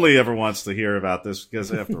base only ever wants to hear about this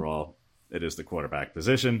because, after all, it is the quarterback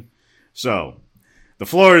position. So the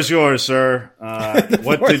floor is yours, sir.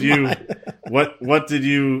 What did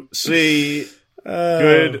you see?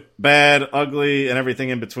 Good, bad, ugly, and everything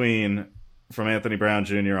in between from Anthony Brown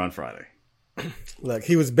Jr. on Friday. Look,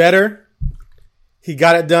 he was better. He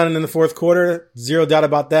got it done in the fourth quarter. Zero doubt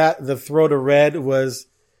about that. The throw to Red was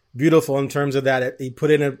beautiful in terms of that. He put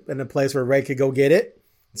it in a place where Red could go get it.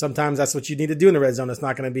 Sometimes that's what you need to do in the red zone. It's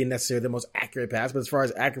not going to be necessarily the most accurate pass, but as far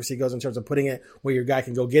as accuracy goes in terms of putting it where your guy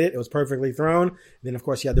can go get it, it was perfectly thrown. And then, of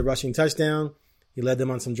course, he had the rushing touchdown. He led them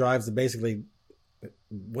on some drives to basically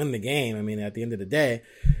win the game, I mean, at the end of the day.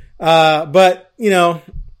 But,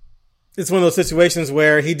 it's one of those situations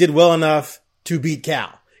where he did well enough to beat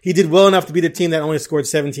Cal. He did well enough to beat a team that only scored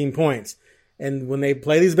 17 points. And when they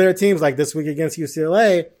play these better teams, like this week against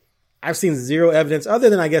UCLA, I've seen zero evidence other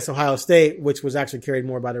than, I guess, Ohio State, which was actually carried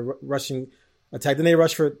more by the rushing attack. Didn't they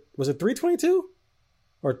rush for, was it 322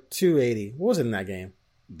 or 280? What was it in that game?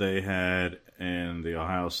 They had, in the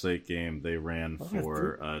Ohio State game, they ran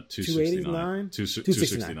for 269.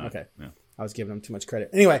 269. Okay. Yeah. I was giving them too much credit.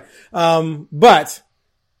 Anyway, but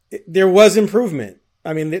there was improvement.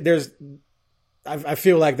 I mean, I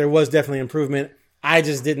feel like there was definitely improvement. I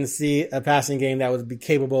just didn't see a passing game that would be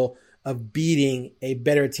capable of beating a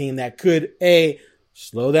better team that could,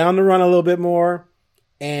 slow down the run a little bit more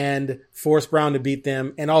and force Brown to beat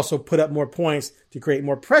them, and also put up more points to create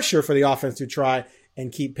more pressure for the offense to try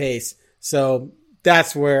and keep pace. So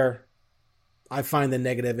that's where I find the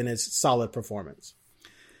negative in his solid performance.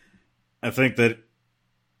 I think that,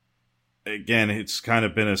 again, it's kind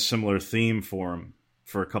of been a similar theme for him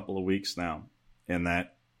for a couple of weeks now, in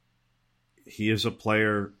that he is a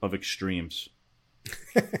player of extremes.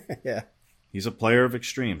 Yeah. He's a player of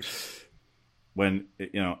extremes. When,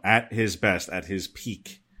 at his best, at his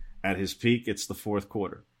peak, it's the fourth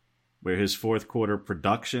quarter, where his fourth quarter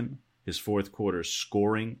production, his fourth quarter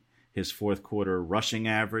scoring, his fourth quarter rushing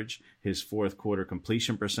average, his fourth quarter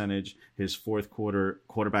completion percentage, his fourth quarter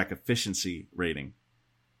quarterback efficiency rating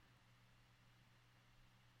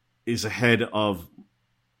is ahead of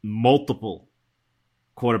multiple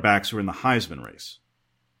quarterbacks who are in the Heisman race.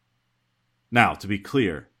 Now, to be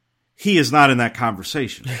clear, he is not in that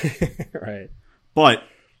conversation. Right. But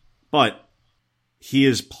he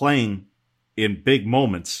is playing in big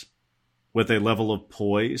moments with a level of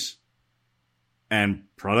poise and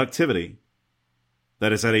productivity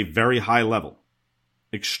that is at a very high level,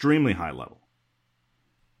 extremely high level.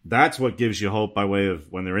 That's what gives you hope, by way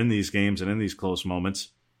of, when they're in these games and in these close moments,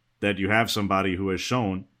 that you have somebody who has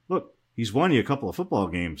shown, look, he's won you a couple of football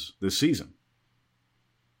games this season.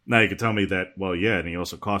 Now you could tell me that, well, yeah, and he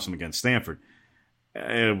also cost him against Stanford.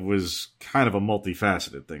 It was kind of a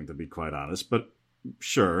multifaceted thing, to be quite honest. But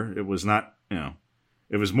sure, it was not,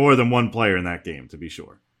 it was more than one player in that game, to be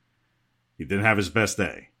sure. He didn't have his best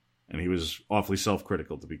day, and he was awfully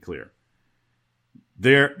self-critical, to be clear.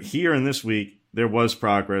 Here in this week, there was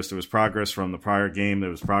progress. There was progress from the prior game. There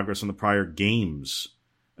was progress from the prior games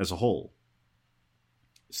as a whole.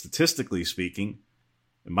 Statistically speaking,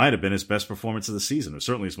 it might have been his best performance of the season, or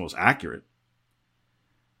certainly his most accurate.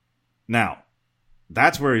 Now,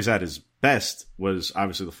 that's where he's at his best, was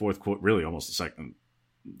obviously the fourth quarter, really almost the second,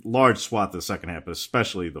 large swath of the second half, but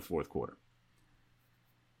especially the fourth quarter.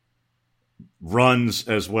 Runs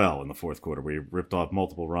as well in the fourth quarter, where he ripped off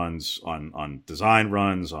multiple runs on design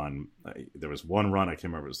runs. There was one run, I can't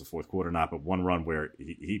remember if it was the fourth quarter or not, but one run where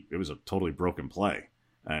it was a totally broken play,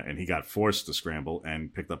 and he got forced to scramble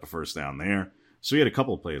and picked up a first down there. So he had a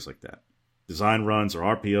couple of plays like that. Design runs, or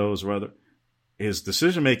RPOs rather. His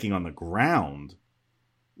decision-making on the ground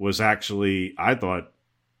was actually, I thought,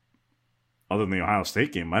 other than the Ohio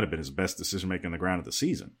State game, might have been his best decision-making on the ground of the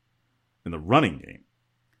season. In the running game.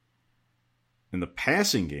 In the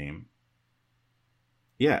passing game,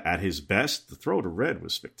 at his best, the throw to Red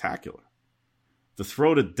was spectacular. The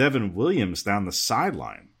throw to Devin Williams down the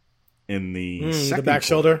sideline in the second the back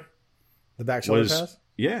shoulder pass?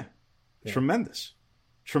 Yeah. Tremendous.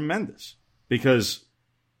 Because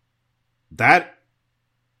that,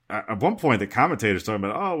 at one point, the commentators talking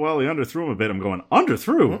about, oh, well, he underthrew him a bit. I'm going,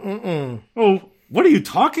 underthrew? Oh, what are you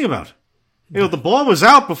talking about? The ball was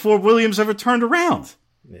out before Williams ever turned around.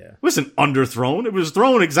 Yeah. It wasn't underthrown. It was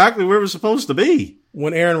thrown exactly where it was supposed to be.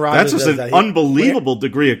 When Aaron Rodgers That's just an unbelievable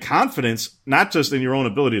degree of confidence, not just in your own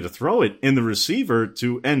ability to throw it, in the receiver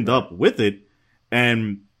to end up with it.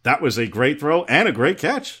 And that was a great throw and a great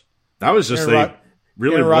catch. That was just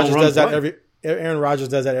really well-run play. Aaron Rodgers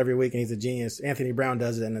does that every week, and he's a genius. Anthony Brown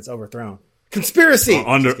does it, and it's overthrown. Conspiracy!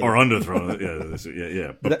 Or underthrown.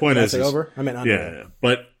 Yeah. But point is, over? I meant under. Yeah.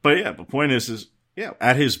 But point is,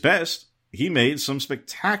 at his best, he made some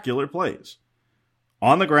spectacular plays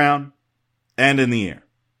on the ground and in the air.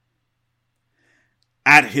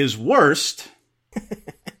 At his worst,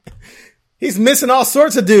 he's missing all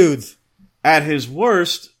sorts of dudes. At his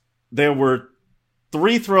worst, there were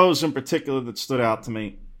 3 throws in particular that stood out to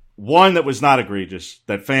me. One that was not egregious,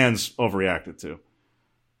 that fans overreacted to.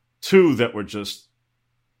 2 that were just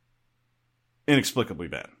inexplicably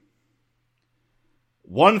bad.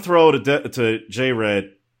 One throw to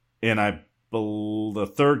J-Red in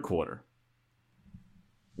the third quarter,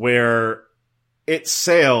 where it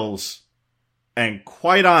sails, and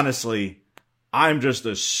quite honestly, I'm just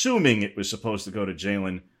assuming it was supposed to go to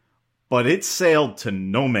Jalen, but it sailed to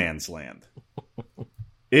no man's land.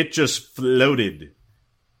 It just floated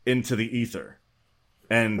into the ether.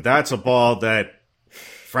 And that's a ball that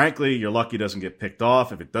frankly, you're lucky it doesn't get picked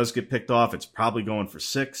off. If it does get picked off, it's probably going for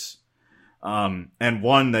 6. And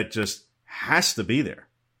one that just has to be there.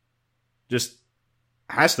 Just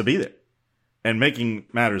has to be there. And making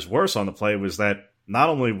matters worse on the play was that not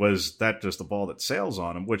only was that just a ball that sails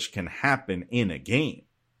on him, which can happen in a game,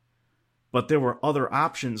 but there were other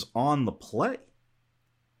options on the play.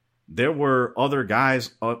 There were other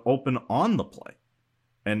guys open on the play.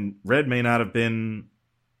 And Red may not have been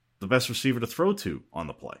the best receiver to throw to on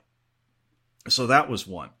the play. So that was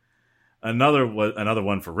one. Another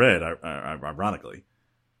one for Red, ironically.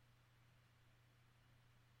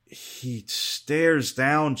 He stares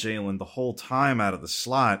down Jalen the whole time out of the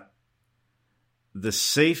slot. The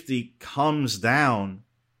safety comes down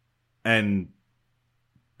and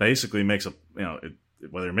basically makes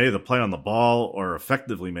whether he made the play on the ball or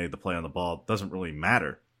effectively made the play on the ball doesn't really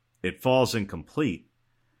matter. It falls incomplete.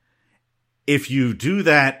 If you do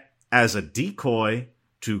that as a decoy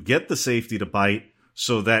to get the safety to bite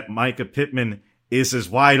so that Micah Pittman is as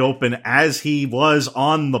wide open as he was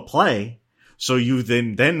on the play, so you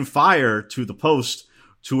then fire to the post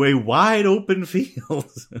to a wide open field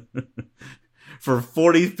for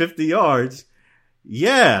 40, 50 yards,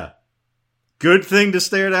 yeah, good thing to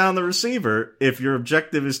stare down the receiver if your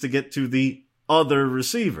objective is to get to the other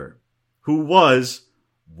receiver, who was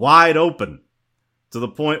wide open to the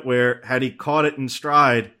point where, had he caught it in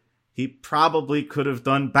stride, he probably could have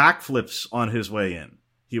done backflips on his way in.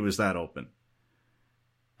 He was that open.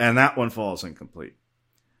 And that one falls incomplete.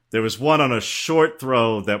 There was one on a short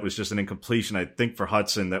throw that was just an incompletion, I think, for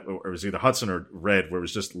Hudson. It was either Hudson or Red, where it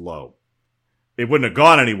was just low. It wouldn't have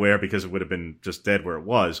gone anywhere because it would have been just dead where it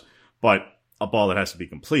was, but a ball that has to be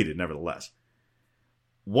completed, nevertheless.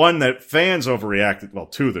 One that fans overreacted, well,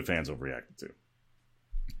 two that fans overreacted to.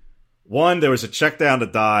 One, there was a check down to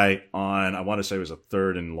die on, I want to say it was a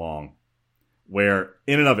 3rd and long, where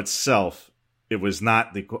in and of itself, it was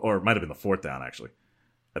not or it might have been the 4th down, actually.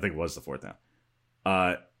 I think it was the 4th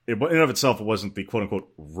down. In and of itself, it wasn't the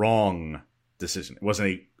quote-unquote wrong decision. It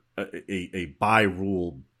wasn't a by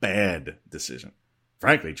rule bad decision.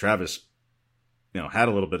 Frankly, Travis, had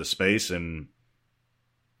a little bit of space, and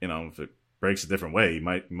if it breaks a different way, he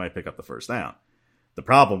might pick up the 1st down. The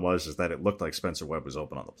problem was that it looked like Spencer Webb was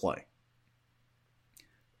open on the play.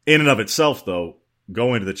 In and of itself, though,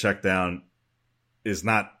 going to the check down is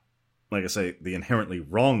not, like I say, the inherently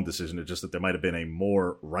wrong decision. It's just that there might have been a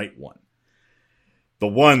more right one. The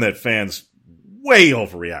one that fans way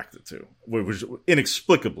overreacted to, which was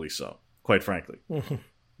inexplicably so, quite frankly,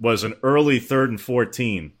 was an early 3rd and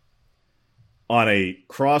 14 on a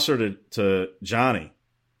crosser to Johnny,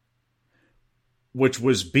 which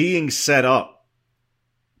was being set up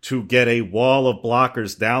to get a wall of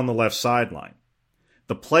blockers down the left sideline.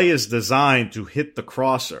 The play is designed to hit the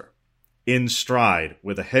crosser in stride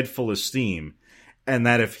with a head full of steam, and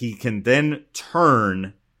that if he can then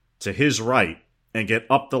turn to his right and get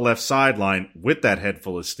up the left sideline with that head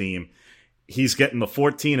full of steam, he's getting the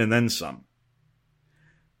 14 and then some.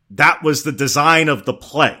 That was the design of the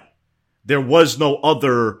play. There was no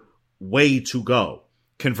other way to go.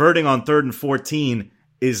 Converting on 3rd and 14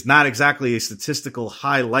 is not exactly a statistical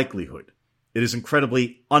high likelihood. It is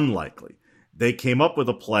incredibly unlikely. They came up with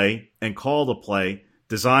a play and called a play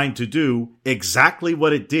designed to do exactly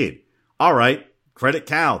what it did. All right, credit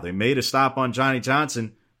Cal. They made a stop on Johnny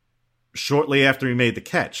Johnson shortly after he made the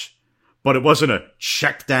catch. But it wasn't a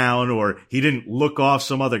check down or he didn't look off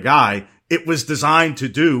some other guy. It was designed to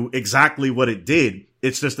do exactly what it did.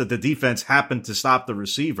 It's just that the defense happened to stop the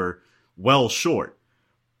receiver well short.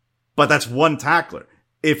 But that's one tackler.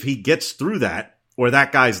 If he gets through that, or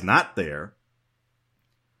that guy's not there,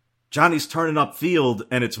 Johnny's turning upfield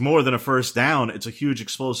and it's more than a 1st down. It's a huge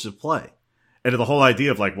explosive play. And the whole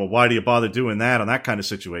idea of why do you bother doing that on that kind of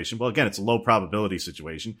situation? Well, again, it's a low probability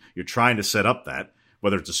situation. You're trying to set up that,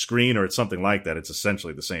 whether it's a screen or it's something like that, it's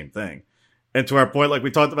essentially the same thing. And to our point, like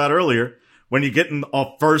we talked about earlier, when you're getting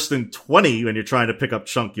off 1st and 20 and you're trying to pick up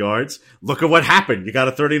chunk yards, look at what happened. You got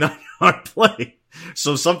a 39-yard play.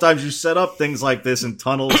 So sometimes you set up things like this in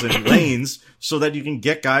tunnels and lanes so that you can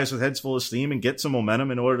get guys with heads full of steam and get some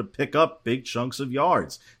momentum in order to pick up big chunks of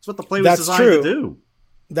yards. That's what the play was designed to do.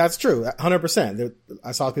 That's true. 100%.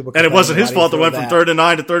 I saw people. And it wasn't his fault that went from 3rd and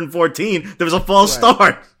 9 to 3rd and 14. There was a false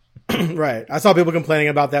start. Right. I saw people complaining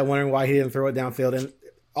about that, wondering why he didn't throw it downfield. And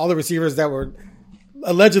all the receivers that were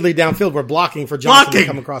allegedly downfield were blocking for Johnson to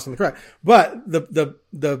come across on the correct. But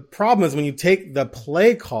the problem is when you take the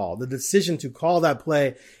play call, the decision to call that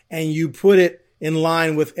play, and you put it in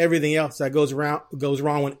line with everything else that goes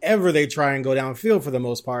wrong whenever they try and go downfield for the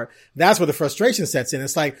most part. That's where the frustration sets in.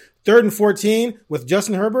 It's like 3rd and 14 with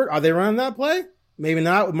Justin Herbert. Are they running that play? Maybe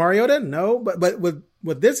not with Mariota. No, but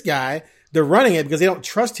with this guy, they're running it because they don't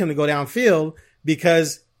trust him to go downfield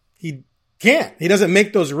because he can't. He doesn't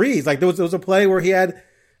make those reads. Like there was a play where he had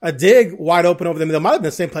a dig wide open over the middle. It might have been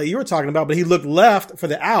the same play you were talking about, but he looked left for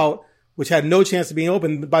the out, which had no chance of being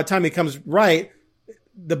open. By the time he comes right,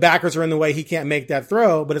 the backers are in the way. He can't make that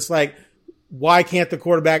throw. But it's like, why can't the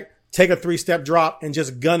quarterback take a 3-step drop and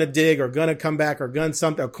just gun a dig or gun a comeback or gun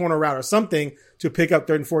something, a corner route or something to pick up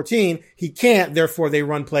 3rd and 14? He can't. Therefore, they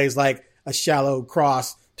run plays like a shallow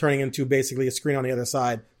cross turning into basically a screen on the other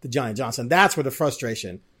side to Johnny Johnson. That's where the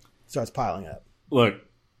frustration starts piling up. Look,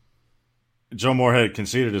 Joe Moorhead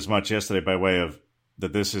conceded as much yesterday by way of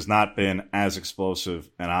that this has not been as explosive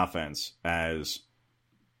an offense as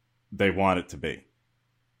they want it to be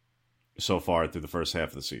so far through the first half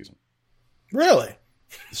of the season. Really?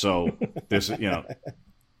 So this,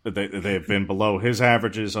 they have been below his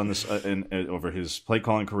averages on this over his play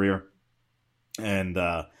calling career, and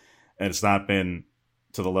it's not been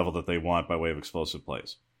to the level that they want by way of explosive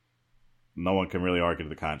plays. No one can really argue to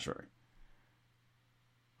the contrary.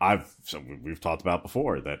 We've talked about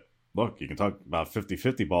before that, look, you can talk about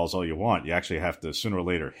 50-50 balls all you want. You actually have to sooner or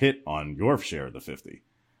later hit on your share of the 50.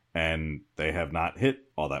 And they have not hit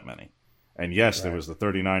all that many. And yes, right. There was the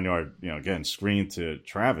 39-yard, again, screen to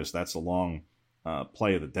Travis. That's a long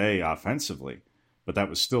play of the day offensively. But that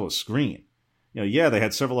was still a screen. Yeah, they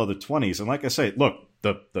had several other 20s. And like I say, look,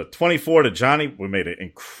 the 24 to Johnny, we made an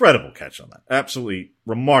incredible catch on that. Absolutely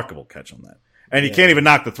remarkable catch on that. And you can't even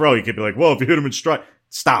knock the throw. You could be like, well, if you hit him in stride,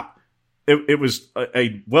 stop. It was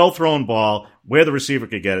a well-thrown ball where the receiver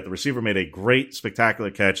could get it. The receiver made a great, spectacular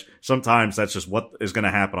catch. Sometimes that's just what is going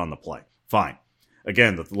to happen on the play. Fine.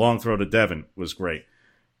 Again, the long throw to Devin was great.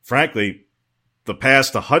 Frankly, the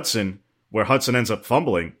pass to Hudson, where Hudson ends up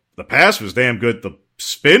fumbling, the pass was damn good. The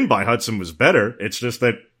spin by Hudson was better. It's just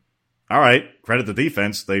that, all right, credit the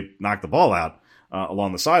defense. They knocked the ball out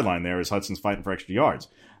along the sideline there as Hudson's fighting for extra yards.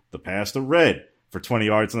 The pass to Red for 20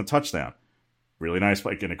 yards and a touchdown. Really nice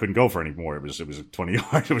play, and it couldn't go for any more. It was a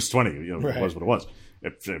 20-yard. It was 20. Right. It was what it was.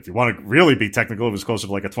 If you want to really be technical, it was closer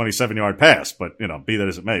to like a 27-yard pass. But be that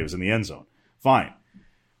as it may, it was in the end zone. Fine.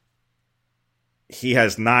 He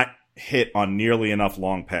has not hit on nearly enough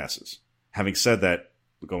long passes. Having said that,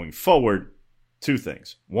 going forward, 2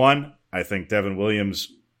 things. One, I think Devin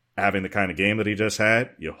Williams having the kind of game that he just had,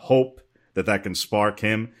 you hope that can spark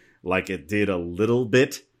him like it did a little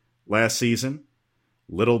bit last season.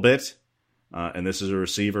 Little bit. And this is a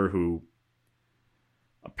receiver who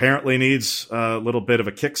apparently needs a little bit of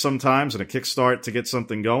a kick sometimes and a kickstart to get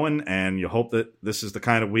something going. And you hope that this is the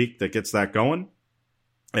kind of week that gets that going.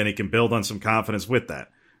 And he can build on some confidence with that.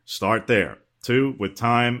 Start there. 2, with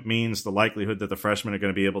time, means the likelihood that the freshmen are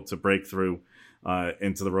going to be able to break through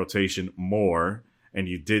into the rotation more. And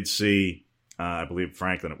you did see, I believe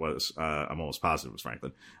Franklin it was, I'm almost positive it was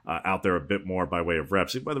Franklin, out there a bit more by way of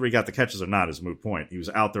reps. Whether he got the catches or not is a moot point. He was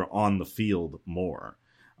out there on the field more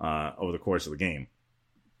over the course of the game.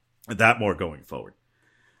 That more going forward.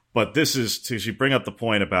 But this is, to bring up the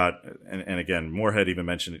point about, and again, Moorhead even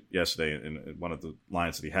mentioned it yesterday in one of the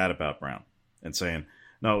lines that he had about Brown, and saying,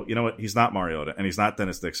 no, you know what, he's not Mariota, and he's not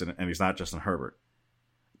Dennis Dixon, and he's not Justin Herbert.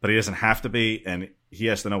 But he doesn't have to be, and he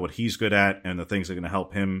has to know what he's good at and the things that are going to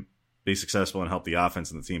help him be successful and help the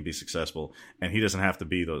offense and the team be successful, and he doesn't have to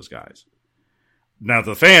be those guys. Now,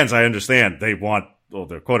 the fans, I understand, they want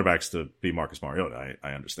their quarterbacks to be Marcus Mariota.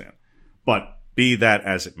 I understand. But be that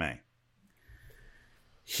as it may.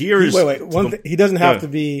 Here's he doesn't have to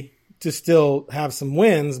be to still have some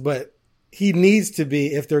wins, but he needs to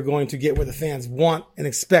be if they're going to get where the fans want and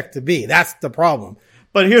expect to be. That's the problem.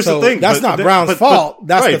 But here's the thing. That's not Brown's fault.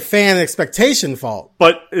 That's the fan expectation fault.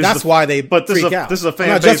 But that's why they freak out. This is a fan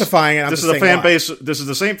I'm not base. Justifying it. This is a fan base. This is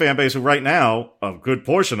the same fan base who right now, a good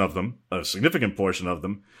portion of them, a significant portion of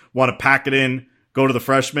them, want to pack it in, go to the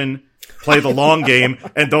freshmen, play the long game,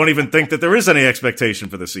 and don't even think that there is any expectation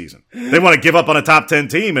for the season. They want to give up on a top 10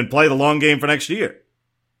 team and play the long game for next year.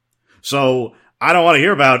 So I don't want to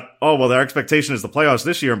hear about, their expectation is the playoffs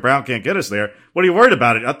this year and Brown can't get us there. What are you worried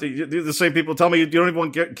about it? The same people tell me you don't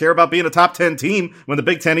even care about being a top 10 team when the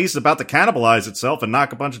Big Ten East is about to cannibalize itself and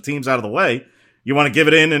knock a bunch of teams out of the way. You want to give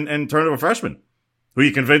it in and turn to a freshman who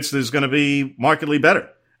you're convinced is going to be markedly better.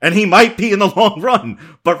 And he might be in the long run,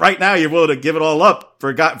 but right now you're willing to give it all up for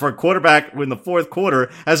a quarterback who in the fourth quarter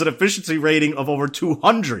has an efficiency rating of over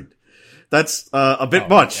 200. That's a bit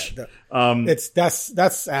much. Yeah.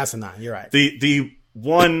 That's asinine. You're right. The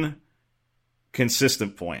one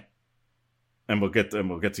consistent point, and we'll get to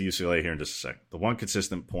UCLA here in just a second. The one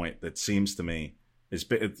consistent point that seems to me is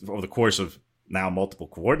over the course of now multiple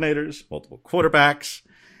coordinators, multiple quarterbacks,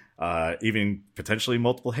 even potentially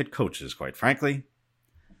multiple head coaches, quite frankly.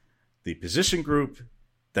 The position group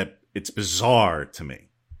that, it's bizarre to me,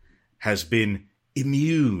 has been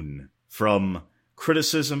immune from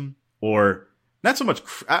criticism, or not so much.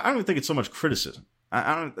 I don't even think it's so much criticism.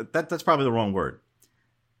 That's probably the wrong word.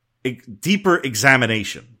 A deeper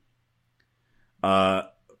examination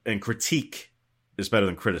and critique is better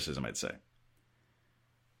than criticism, I'd say.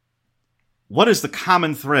 What is the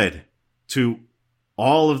common thread to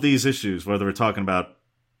all of these issues, whether we're talking about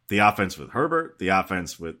the offense with Herbert, the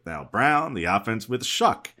offense with now Brown, the offense with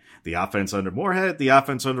Shuck, the offense under Moorhead, the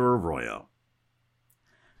offense under Arroyo?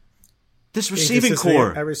 This receiving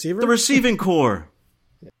core. The receiving core.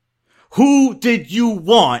 Who did you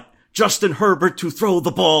want Justin Herbert to throw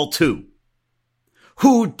the ball to?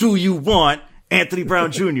 Who do you want Anthony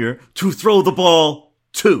Brown Jr. to throw the ball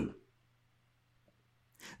to?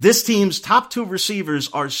 This team's top two receivers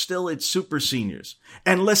are still its super seniors.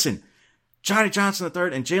 And listen, Johnny Johnson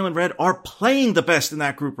III and Jalen Redd are playing the best in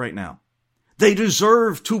that group right now. They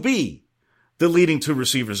deserve to be the leading two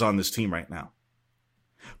receivers on this team right now.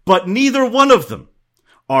 But neither one of them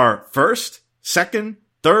are first, second,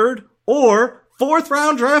 third, or fourth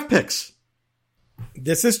round draft picks.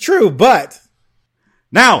 This is true, but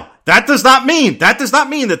now that does not mean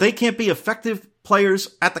that they can't be effective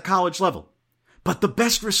players at the college level. But the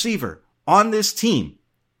best receiver on this team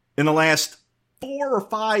in the last 4 or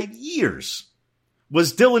 5 years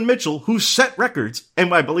was Dylan Mitchell, who set records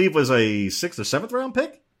and I believe was a 6th or 7th round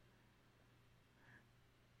pick.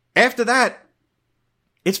 After that,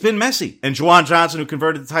 it's been messy. And Juwan Johnson, who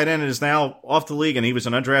converted to tight end and is now off the league, and he was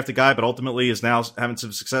an undrafted guy, but ultimately is now having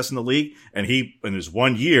some success in the league. And he, in his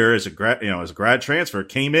 1 year as a grad transfer,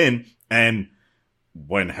 came in, and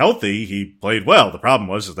when healthy, he played well. The problem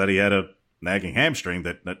was that he had a nagging hamstring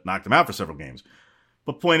that knocked him out for several games.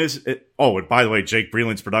 But point is, and by the way, Jake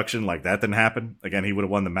Breland's production, like that didn't happen. Again, he would have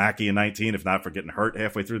won the Mackey in 19 if not for getting hurt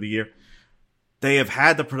halfway through the year. They have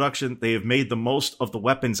had the production. They have made the most of the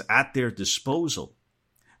weapons at their disposal.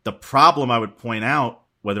 The problem I would point out,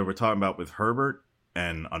 whether we're talking about with Herbert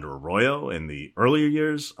and under Arroyo in the earlier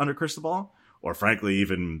years under Cristobal, or frankly,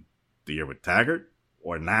 even the year with Taggart,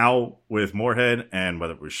 or now with Moorhead, and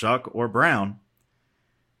whether it was Shuck or Brown,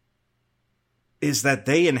 is that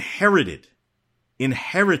they inherited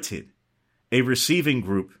a receiving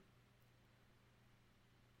group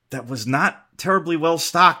that was not terribly well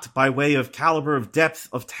stocked by way of caliber of depth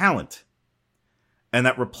of talent. And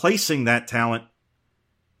that replacing that talent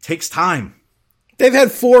takes time. They've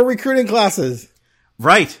had 4 recruiting classes.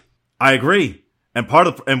 Right. I agree. And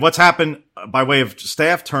what's happened by way of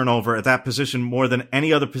staff turnover at that position more than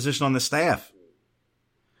any other position on the staff.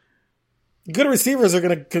 Good receivers are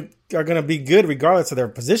going to be good regardless of their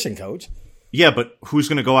position coach. Yeah, but who's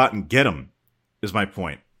going to go out and get them is my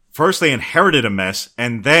point. First, they inherited a mess,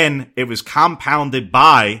 and then it was compounded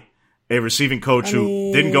by a receiving coach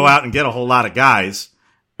who didn't go out and get a whole lot of guys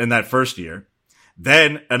in that first year.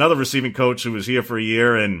 Then another receiving coach who was here for a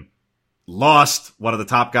year and lost one of the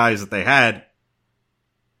top guys that they had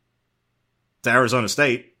to Arizona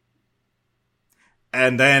State.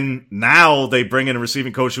 And then now they bring in a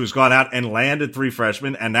receiving coach who's gone out and landed 3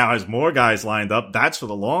 freshmen and now has more guys lined up. That's for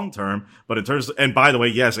the long term. But in terms of, and by the way,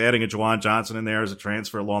 yes, adding a Juwan Johnson in there as a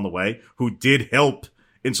transfer along the way, who did help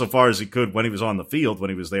insofar as he could when he was on the field, when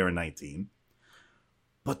he was there in 19.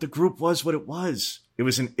 But the group was what it was. It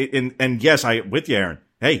was and yes, I with you, Aaron.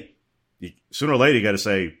 Hey, sooner or later you got to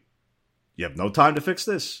say, you have no time to fix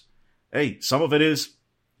this. Hey, some of it is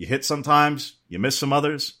you hit sometimes, you miss some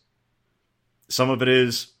others. Some of it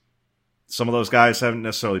is some of those guys haven't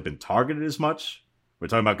necessarily been targeted as much. We're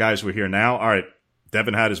talking about guys who are here now. All right,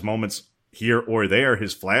 Devin had his moments here or there,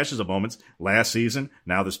 his flashes of moments last season,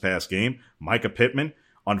 now this past game. Micah Pittman,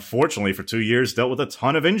 unfortunately for 2 years, dealt with a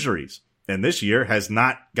ton of injuries. And this year has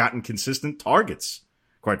not gotten consistent targets,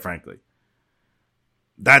 quite frankly.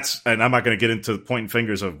 And I'm not going to get into pointing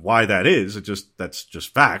fingers of why that is. That's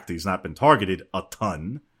just fact. He's not been targeted a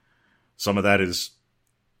ton. Some of that is,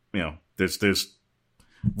 there's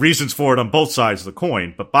reasons for it on both sides of the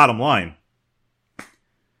coin. But bottom line,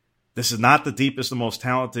 this is not the deepest and most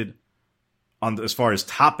talented as far as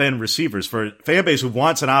top-end receivers. For a fan base who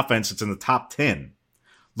wants an offense that's in the top 10,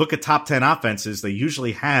 look at top 10 offenses. They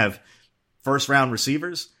usually have first-round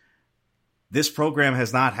receivers. This program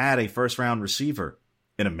has not had a first-round receiver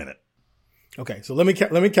in a minute. Okay, so let me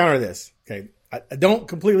counter this. Okay, I don't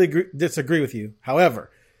completely disagree with you.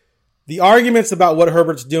 However, the arguments about what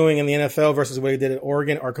Herbert's doing in the NFL versus what he did at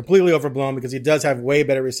Oregon are completely overblown because he does have way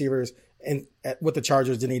better receivers with the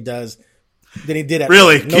Chargers than he does than he did at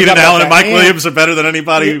really. Oregon. No Keenan doubt about Allen and that. Mike Williams are better than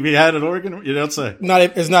anybody we had at Oregon. You don't say.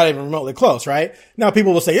 It's not even remotely close, right? Now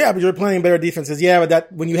people will say, yeah, but you're playing better defenses. Yeah, but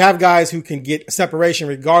that when you have guys who can get separation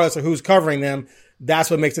regardless of who's covering them,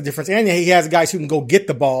 that's what makes a difference. And he has guys who can go get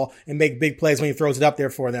the ball and make big plays when he throws it up there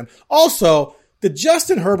for them. Also, the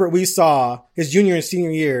Justin Herbert we saw his junior and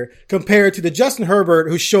senior year compared to the Justin Herbert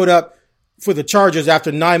who showed up for the Chargers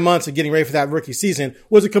after 9 months of getting ready for that rookie season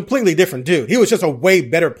was a completely different dude. He was just a way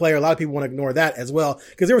better player. A lot of people want to ignore that as well,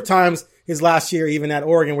 because there were times his last year, even at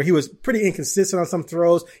Oregon, where he was pretty inconsistent on some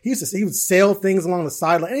throws. He would sail things along the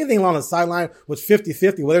sideline. Anything along the sideline was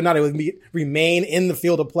 50-50, whether or not it would remain in the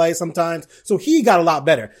field of play sometimes. So he got a lot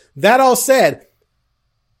better. That all said,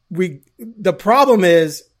 the problem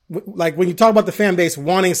is, like when you talk about the fan base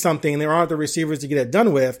wanting something and there aren't the receivers to get it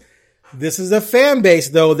done with, this is a fan base,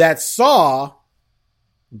 though, that saw,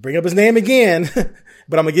 bring up his name again,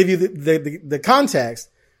 but I'm going to give you the context.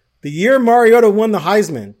 The year Mariota won the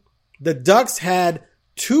Heisman, the Ducks had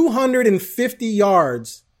 250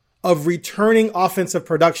 yards of returning offensive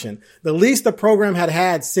production, the least the program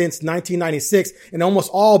had since 1996, and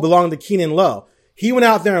almost all belonged to Keenan Lowe. He went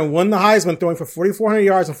out there and won the Heisman, throwing for 4,400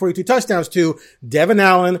 yards and 42 touchdowns to Devin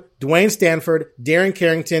Allen, Dwayne Stanford, Darren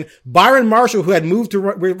Carrington, Byron Marshall, who had moved to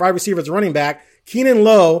wide receiver as a running back, Keenan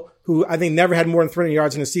Lowe, who I think never had more than 300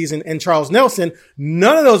 yards in a season, and Charles Nelson.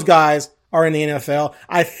 None of those guys are in the NFL.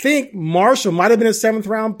 I think Marshall might have been a 7th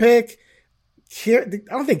round pick. I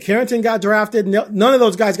don't think Carrington got drafted. None of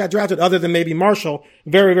those guys got drafted other than maybe Marshall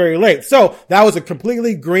very, very late. So that was a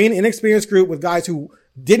completely green, inexperienced group with guys who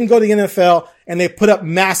didn't go to the NFL, and they put up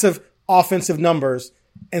massive offensive numbers.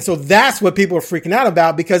 And so that's what people are freaking out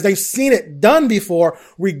about, because they've seen it done before,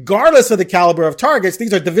 regardless of the caliber of targets.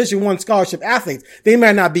 These are Division I scholarship athletes. They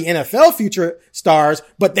might not be NFL future stars,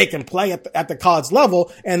 but they can play at the college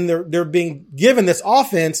level, and they're being given this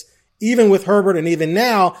offense, even with Herbert and even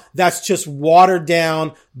now, that's just watered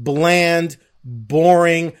down, bland,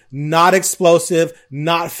 boring, not explosive,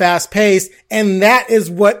 not fast paced. And that is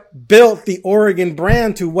what built the Oregon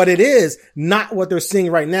brand to what it is, not what they're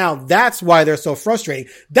seeing right now. That's why they're so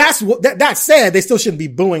frustrating. That said, they still shouldn't be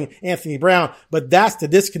booing Anthony Brown, but that's the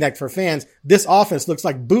disconnect for fans. This offense looks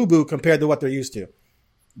like boo-boo compared to what they're used to.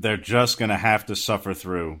 They're just going to have to suffer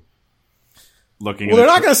through they're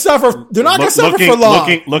not going to suffer. They're not going to suffer for long.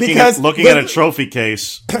 Looking at a trophy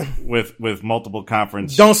case with multiple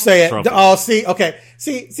conference. Don't say it. Trophies. Oh, see, okay,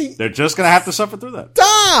 see. They're just going to have to suffer through that.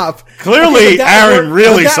 Stop. Clearly, okay, Aaron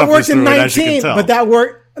really suffers through 19, it, as you can tell. But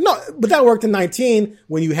that worked in 19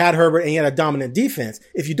 when you had Herbert and you had a dominant defense.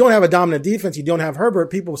 If you don't have a dominant defense, you don't have Herbert,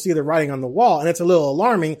 people will see the writing on the wall, and it's a little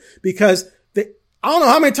alarming because I don't know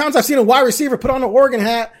how many times I've seen a wide receiver put on an Oregon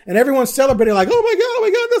hat and everyone's celebrating like, oh my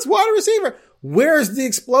God, that's wide receiver. Where's the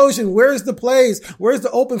explosion? Where's the plays? Where's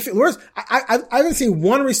the open field? I haven't seen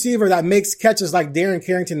one receiver that makes catches like Darren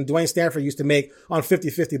Carrington and Dwayne Stanford used to make on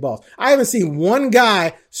 50-50 balls. I haven't seen one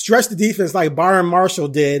guy stretch the defense like Byron Marshall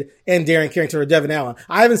did and Darren Carrington or Devin Allen.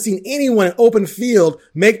 I haven't seen anyone in open field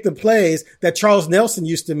make the plays that Charles Nelson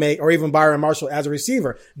used to make or even Byron Marshall as a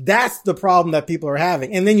receiver. That's the problem that people are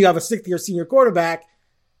having. And then you have a 6th-year senior quarterback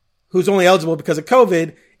who's only eligible because of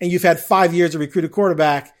COVID, and you've had 5 years to recruit a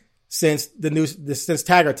quarterback since since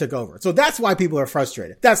Taggart took over. So that's why people are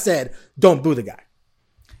frustrated. That said, don't boo the guy.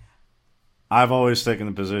 I've always taken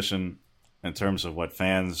the position in terms of what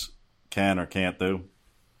fans can or can't do.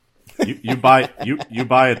 You buy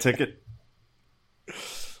a ticket.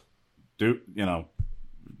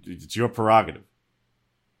 It's your prerogative.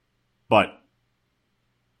 But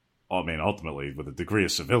I mean, ultimately, with a degree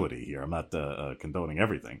of civility here, I'm not condoning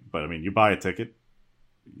everything. But I mean, you buy a ticket.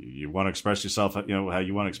 You want to express yourself, how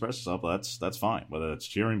you want to express yourself. That's fine. Whether it's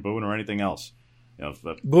cheering, booing, or anything else.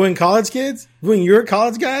 Booing college kids, booing your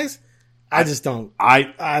college guys. I just don't.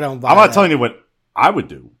 I don't buy. I'm not telling you what I would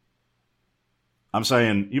do. I'm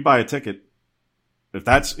saying you buy a ticket. If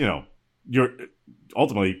that's you're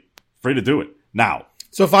ultimately free to do it now.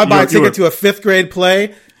 So if I buy a ticket to a 5th grade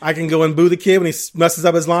play, I can go and boo the kid when he messes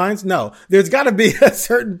up his lines? No. There's got to be a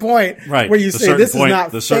certain point where you say this is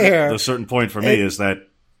not fair. The certain point for me is that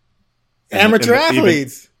amateur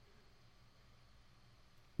athletes.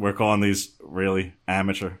 We're calling these really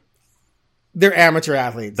amateur. They're amateur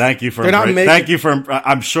athletes. Thank you for. Thank you for.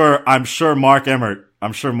 I'm sure Mark Emmert.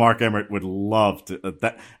 I'm sure Mark Emmert would love to.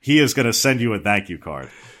 That he is going to send you a thank you card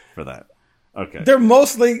for that. Okay. They're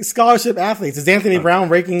mostly scholarship athletes. Is Anthony Brown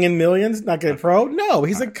raking in millions? Not good pro? No,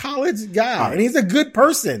 he's a college guy, and he's a good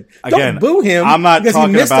person. Don't boo him because he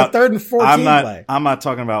missed a 3rd and 14 play. I'm not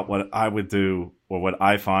talking about what I would do or what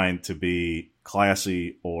I find to be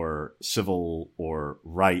classy or civil or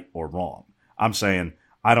right or wrong. I'm saying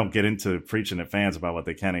I don't get into preaching at fans about what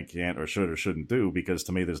they can and can't or should or shouldn't do, because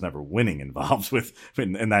to me, there's never winning involved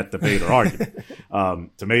in that debate or argument.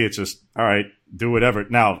 To me, it's just, all right, do whatever.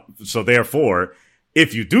 Now, so therefore,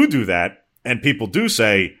 if you do that and people do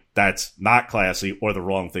say that's not classy or the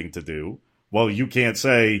wrong thing to do, well, you can't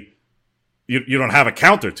say you don't have a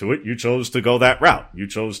counter to it. You chose to go that route. You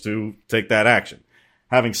chose to take that action.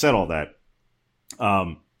 Having said all that,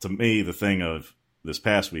 to me, the thing of this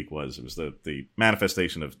past week was the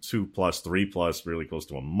manifestation of 2+, 3+, really close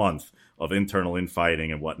to a month of internal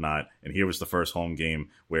infighting and whatnot. And here was the first home game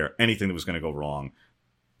where anything that was going to go wrong,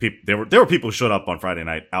 there were people who showed up on Friday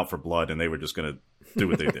night out for blood, and they were just going to do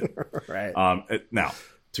what they did. Right. Now,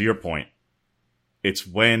 to your point, it's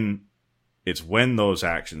when those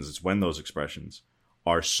actions, it's when those expressions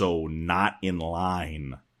are so not in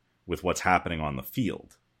line with what's happening on the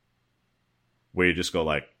field, where you just go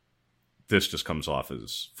like, this just comes off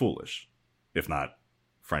as foolish, if not,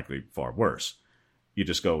 frankly, far worse. You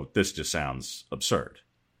just go, this just sounds absurd.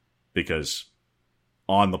 Because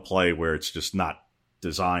on the play where it's just not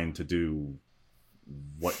designed to do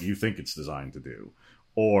what you think it's designed to do,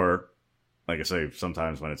 or, like I say,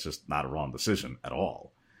 sometimes when it's just not a wrong decision at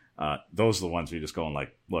all, those are the ones where you're just going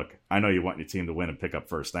like, look, I know you want your team to win and pick up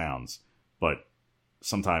first downs, but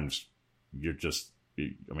sometimes you're just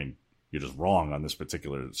wrong on this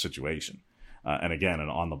particular situation. And again,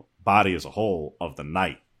 and on the body as a whole of the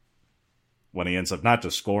night, when he ends up not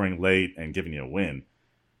just scoring late and giving you a win,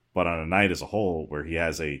 but on a night as a whole where he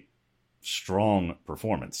has a strong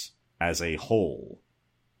performance as a whole.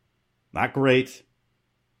 Not great,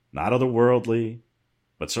 not otherworldly,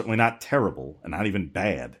 but certainly not terrible and not even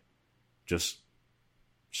bad. Just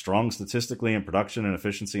strong statistically in production and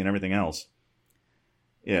efficiency and everything else.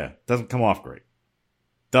 Yeah, doesn't come off great.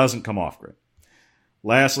 Doesn't come off great.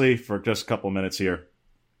 Lastly, for just a couple of minutes here,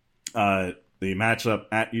 the matchup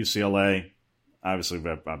at UCLA, obviously,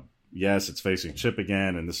 yes, it's facing Chip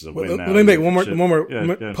again, and this is a win now. Let me make one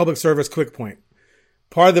more public service quick point.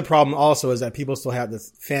 Part of the problem also is that people still have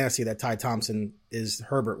this fantasy that Ty Thompson is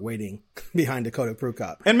Herbert waiting behind Dakota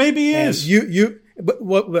Prukop. And maybe he is.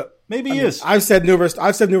 Maybe he is. I've said numerous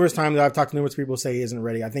times that I've talked to numerous people who say he isn't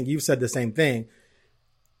ready. I think you've said the same thing.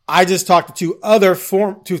 I just talked to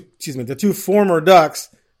the two former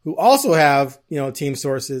Ducks who also have, team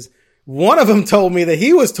sources. One of them told me that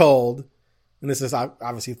he was told, and this is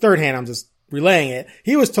obviously third hand, I'm just relaying it.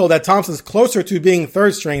 He was told that Thompson's closer to being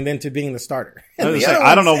third string than to being the starter.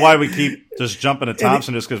 I don't know why we keep just jumping to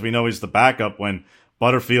Thompson just because we know he's the backup when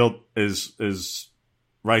Butterfield is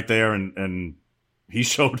right there and he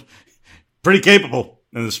showed pretty capable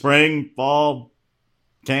in the spring, fall,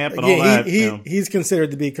 camp and all that. He's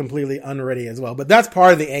considered to be completely unready as well. But that's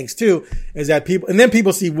part of the angst too, is that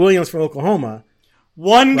people see Williams from Oklahoma.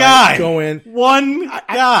 One guy.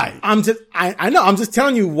 I know. I'm just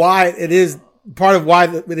telling you why it is part of why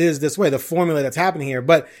it is this way, the formula that's happening here.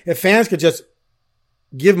 But if fans could just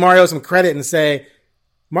give Mario some credit and say,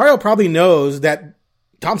 Mario probably knows that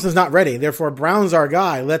Thompson's not ready. Therefore, Brown's our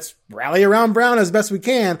guy. Let's rally around Brown as best we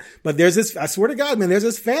can. But there's this, I swear to God, man, there's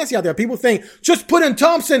this fantasy out there. People think, just put in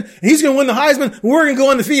Thompson and he's going to win the Heisman. We're going to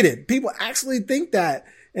go undefeated. People actually think that.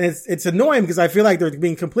 And it's annoying because I feel like they're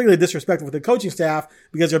being completely disrespectful with the coaching staff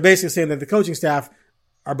because they're basically saying that the coaching staff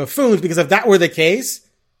are buffoons, because if that were the case,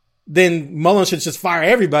 then Mullen should just fire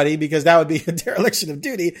everybody because that would be a dereliction of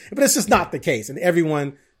duty. But it's just not the case. And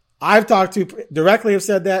everyone I've talked to directly have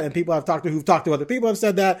said that, and people I've talked to who've talked to other people have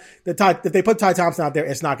said that if they put Ty Thompson out there,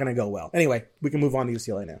 it's not going to go well. Anyway, we can move on to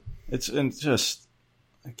UCLA now. It's just,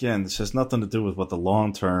 again, this has nothing to do with what the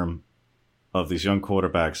long term of these young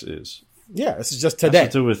quarterbacks is. Yeah, this is just today. It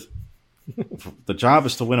has to do with the job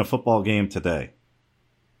is to win a football game today.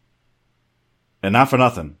 And not for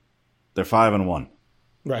nothing, they're 5-1.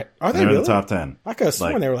 Right. Are they they're really? in the top 10. I could have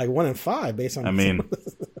sworn they were like 1-5 based on. I mean,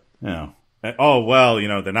 oh, well,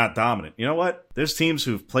 they're not dominant. You know what? There's teams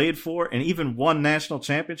who've played for and even won national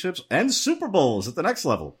championships and Super Bowls at the next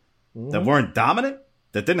level that weren't dominant,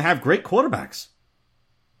 that didn't have great quarterbacks.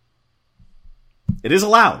 It is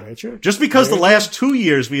allowed. Very true. Just because the last 2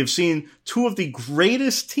 years we have seen two of the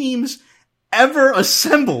greatest teams ever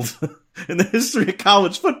assembled in the history of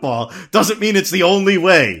college football doesn't mean it's the only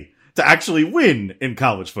way to actually win in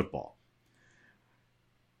college football.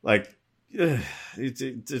 Like,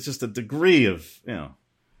 it's just a degree of,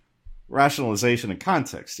 rationalization and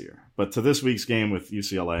context here. But to this week's game with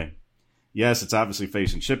UCLA, yes, it's obviously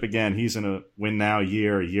facing Chip again. He's in a win now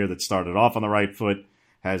year, a year that started off on the right foot,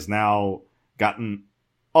 has now gotten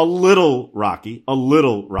a little rocky.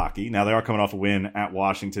 Now they are coming off a win at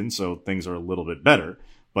Washington, so things are a little bit better,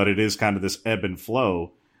 but it is kind of this ebb and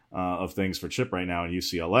flow of things for Chip right now in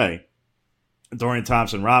UCLA. Dorian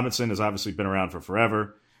Thompson-Robinson has obviously been around for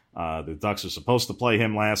forever. The Ducks are supposed to play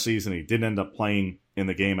him last season. He didn't end up playing in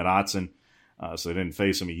the game at Autzen, so they didn't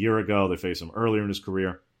face him a year ago. They faced him earlier in his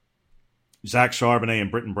career. Zach Charbonnet and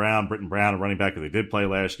Britton Brown, a running back who they did play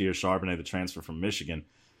last year, Charbonnet, the transfer from Michigan.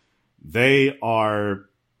 They are,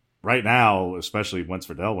 right now, especially once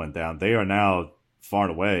Verdell went down, they are now far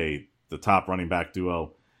and away the top running back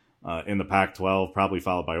duo in the Pac-12, probably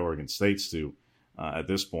followed by Oregon State's two at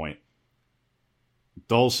this point.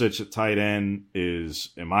 Dulcich at tight end is,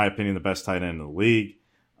 in my opinion, the best tight end in the league.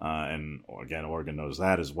 And again, Oregon knows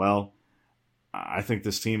that as well. I think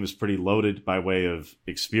this team is pretty loaded by way of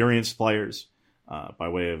experienced players, by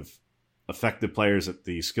way of effective players at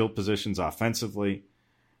the skill positions offensively.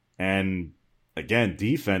 And again,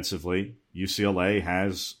 defensively, UCLA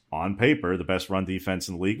has, on paper, the best run defense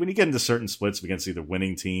in the league. When you get into certain splits against either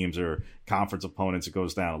winning teams or conference opponents, it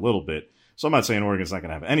goes down a little bit. So I'm not saying Oregon's not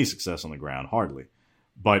going to have any success on the ground, hardly.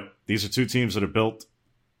 But these are two teams that are built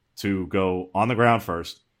to go on the ground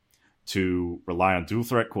first, to rely on dual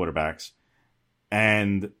threat quarterbacks.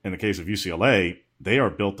 And in the case of UCLA, they are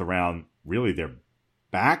built around really their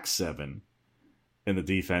back seven in the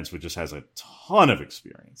defense, which just has a ton of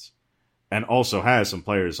experience and also has some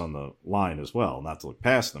players on the line as well, not to look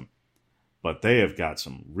past them. But they have got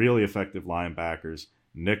some really effective linebackers,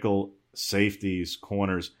 nickel, safeties,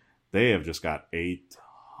 corners. They have just got a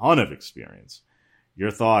ton of experience.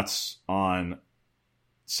 Your thoughts on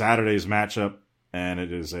Saturday's matchup? And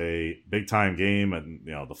it is a big-time game, and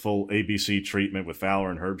the full ABC treatment with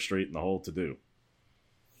Fowler and Herbstreit and the whole to-do.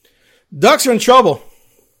 Ducks are in trouble.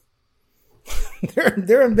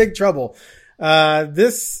 they're in big trouble. Now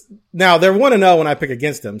they're 1-0 when I pick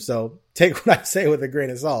against them, so take what I say with a grain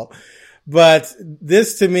of salt. But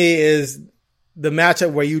this to me is the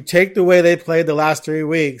matchup where you take the way they played the last 3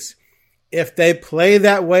 weeks. If they play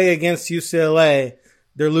that way against UCLA,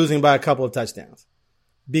 they're losing by a couple of touchdowns.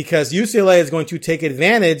 Because UCLA is going to take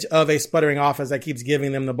advantage of a sputtering offense that keeps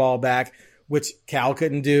giving them the ball back, which Cal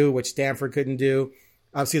couldn't do, which Stanford couldn't do.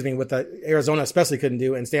 With Arizona especially couldn't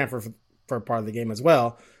do, and Stanford for part of the game as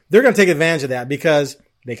well. They're going to take advantage of that because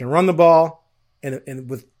they can run the ball and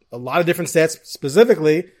with a lot of different sets,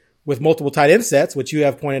 specifically with multiple tight end sets, which you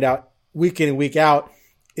have pointed out week in and week out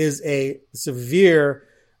is a severe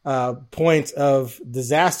point of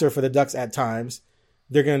disaster for the Ducks at times.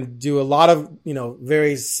 They're going to do a lot of,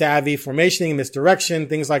 very savvy formationing, misdirection,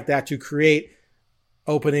 things like that to create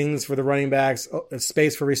openings for the running backs,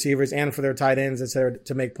 space for receivers and for their tight ends, etc.,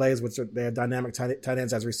 to make plays, which they have dynamic tight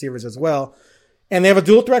ends as receivers as well. And they have a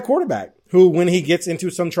dual threat quarterback who, when he gets into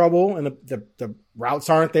some trouble and the routes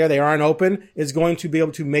aren't there, they aren't open, is going to be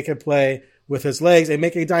able to make a play with his legs and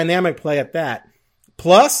make a dynamic play at that.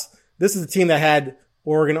 Plus, this is a team that had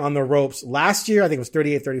Oregon on the ropes last year. I think it was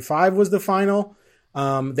 38-35 was the final.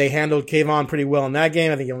 They handled Kayvon pretty well in that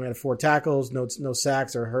game. I think he only had 4 tackles, no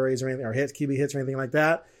sacks or hurries or anything, or hits, QB hits or anything like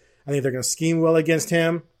that. I think they're going to scheme well against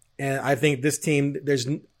him. And I think this team,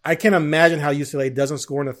 I can't imagine how UCLA doesn't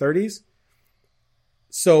score in the 30s.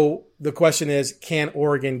 So the question is, can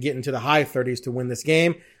Oregon get into the high 30s to win this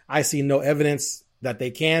game? I see no evidence that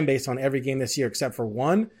they can based on every game this year except for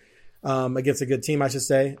one, against a good team, I should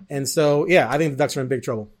say. And so, I think the Ducks are in big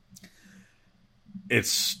trouble.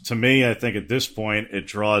 To me, I think at this point, it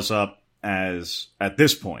draws up as, at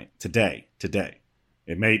this point, today,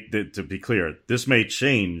 it may, to be clear, this may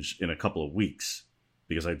change in a couple of weeks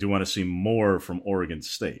because I do want to see more from Oregon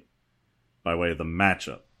State by way of the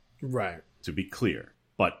matchup. Right. To be clear.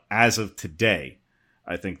 But as of today,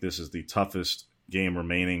 I think this is the toughest game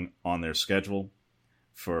remaining on their schedule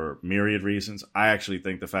for myriad reasons. I actually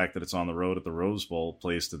think the fact that it's on the road at the Rose Bowl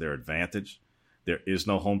plays to their advantage. There is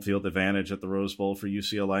no home field advantage at the Rose Bowl for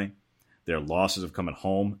UCLA. Their losses have come at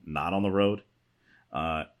home, not on the road.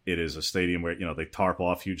 It is a stadium where they tarp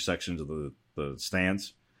off huge sections of the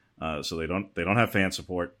stands, so they don't have fan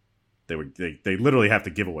support. They literally have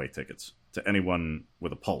to give away tickets to anyone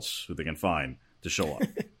with a pulse who they can find to show up.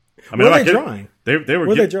 I mean, were they drawing? They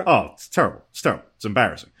were drawing. Oh, it's terrible. It's terrible. It's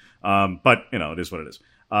embarrassing. But it is what it is.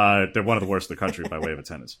 They're one of the worst in the country by way of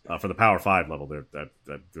attendance. For the Power 5 level, that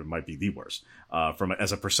might be the worst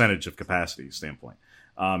as a percentage of capacity standpoint.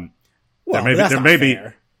 There may be.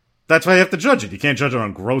 That's why you have to judge it. You can't judge it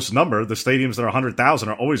on gross number. The stadiums that are 100,000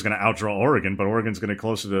 are always going to outdraw Oregon, but Oregon's going to be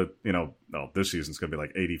closer to, this season's going to be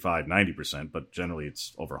like 85, 90%, but generally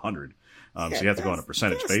it's over 100. So you have to go on a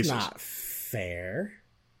percentage basis. That's not fair.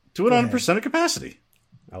 To it on a percent of capacity.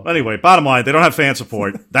 Okay. Anyway, bottom line, they don't have fan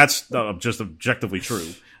support. That's just objectively true.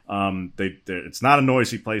 It's not a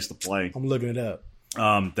noisy place to play. I'm looking it up.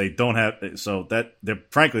 They don't have, so that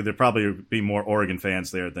frankly, there probably be more Oregon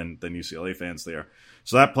fans there than UCLA fans there.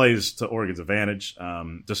 So that plays to Oregon's advantage.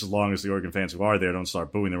 Just as long as the Oregon fans who are there don't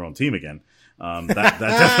start booing their own team again, that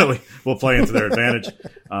definitely will play into their advantage.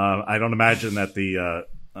 I don't imagine that the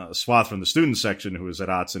swath from the student section who is at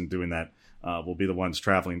Autzen doing that will be the ones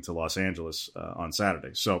traveling to Los Angeles on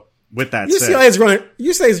Saturday. So with that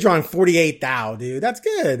UCLA is drawing 48,000, dude. That's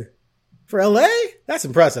good for LA. That's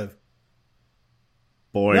impressive.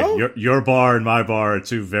 Boy, no? your bar and my bar are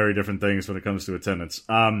two very different things when it comes to attendance.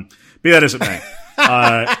 Be that as it may,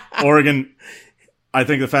 Oregon, I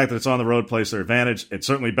think the fact that it's on the road plays their advantage. It's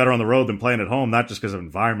certainly better on the road than playing at home, not just because of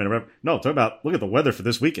environment. No, look at the weather for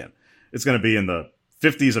this weekend. It's going to be in the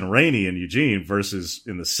 50s and rainy in Eugene versus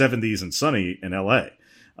in the 70s and sunny in LA.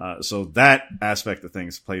 So that aspect of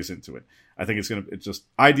things plays into it. I think it's just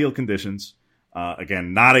ideal conditions.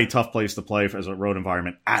 Again, not a tough place to play as a road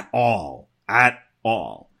environment at all.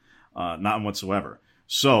 Not whatsoever.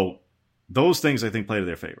 So those things I think play to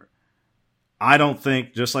their favor. I don't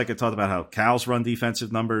think, just like I talked about how Cal's run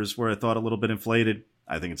defensive numbers were, I thought, a little bit inflated.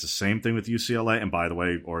 I think it's the same thing with UCLA. And by the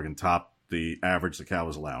way, Oregon topped the average that Cal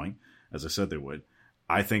was allowing, as I said they would.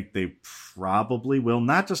 I think they probably will,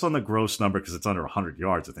 not just on the gross number, because it's under 100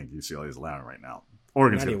 yards, I think UCLA is allowing right now.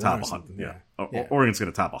 Oregon's going to top 100. Yeah. Oregon's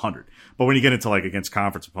going to top 100. But when you get into like against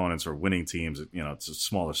conference opponents or winning teams, it's a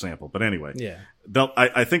smaller sample. But anyway,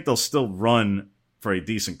 I think they'll still run for a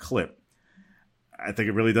decent clip. I think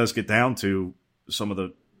it really does get down to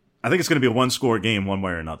I think it's going to be a one-score game one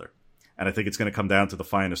way or another. And I think it's going to come down to the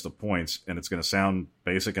finest of points. And it's going to sound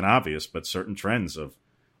basic and obvious, but certain trends of,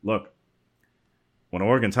 look, when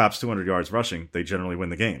Oregon tops 200 yards rushing, they generally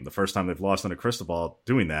win the game. The first time they've lost under Cristobal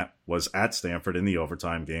doing that was at Stanford in the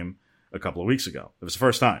overtime game a couple of weeks ago. It was the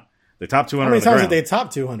first time. They topped 200 How many times did they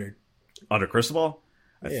top 200? Under Cristobal?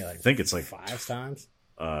 I think it's like 5 times.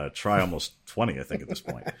 Try almost 20, I think, at this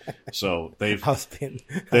point. So they've done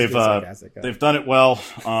it well.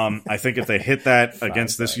 I think if they hit that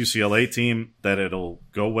against this UCLA team, that it'll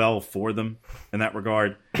go well for them in that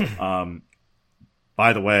regard.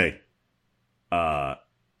 By the way,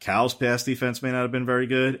 Cal's pass defense may not have been very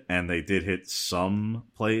good, and they did hit some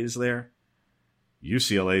plays there.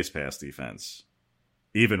 UCLA's pass defense,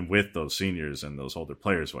 even with those seniors and those older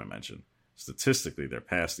players who I mentioned, statistically, their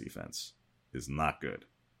pass defense is not good.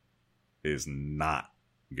 Is not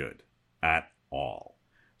good at all.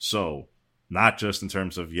 So, not just in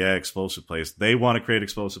terms of, explosive plays. They want to create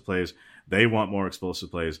explosive plays. They want more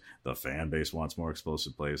explosive plays. The fan base wants more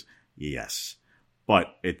explosive plays. Yes.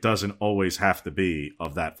 But it doesn't always have to be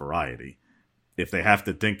of that variety. If they have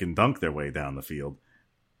to dink and dunk their way down the field,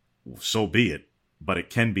 so be it. But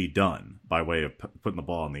it can be done by way of putting the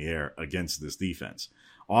ball in the air against this defense.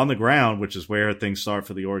 On the ground, which is where things start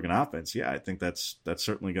for the Oregon offense, I think that's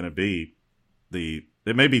certainly going to be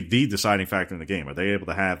it may be the deciding factor in the game. Are they able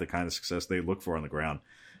to have the kind of success they look for on the ground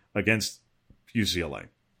against UCLA?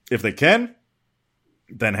 If they can,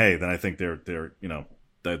 then I think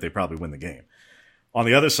they probably win the game. On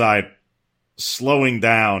the other side, slowing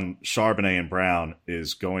down Charbonnet and Brown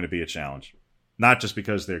is going to be a challenge. Not just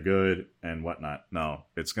because they're good and whatnot. No,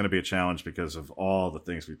 it's going to be a challenge because of all the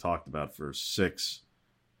things we talked about for 6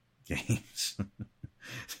 games.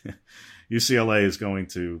 UCLA is going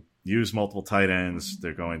to use multiple tight ends.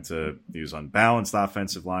 They're going to use unbalanced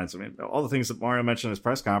offensive lines. I mean, all the things that Mario mentioned in his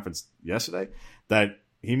press conference yesterday that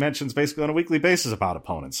he mentions basically on a weekly basis about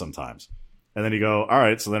opponents sometimes. And then you go, all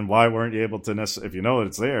right, so then why weren't you able to if you know that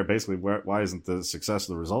it's there, basically why isn't the success of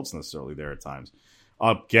the results necessarily there at times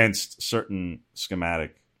against certain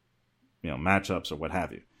schematic, matchups or what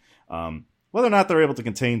have you. Whether or not they're able to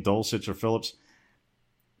contain Dulcich or Phillips,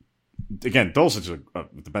 again, Dulcich is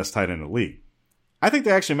the best tight end in the league. I think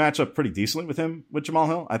they actually match up pretty decently with him, with Jamal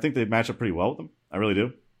Hill. I think they match up pretty well with him. I really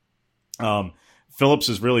do. Phillips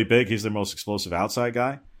is really big. He's their most explosive outside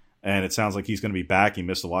guy. And it sounds like he's going to be back. He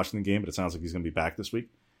missed the Washington game, but it sounds like he's going to be back this week.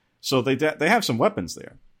 So they have some weapons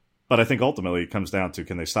there. But I think ultimately it comes down to,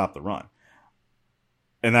 can they stop the run?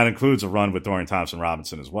 And that includes a run with Dorian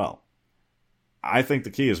Thompson-Robinson as well. I think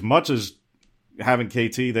the key, as much as having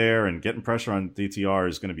KT there and getting pressure on DTR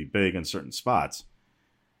is going to be big in certain spots,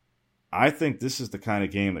 I think this is the kind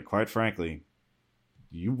of game that, quite frankly,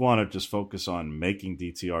 you want to just focus on making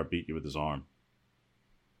DTR beat you with his arm.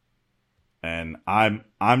 And I'm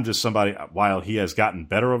just somebody, while he has gotten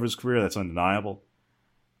better over his career, that's undeniable.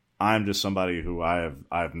 I'm just somebody who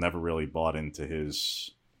I've never really bought into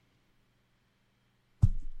his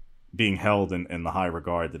being held in the high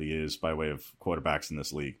regard that he is by way of quarterbacks in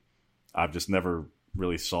this league. I've just never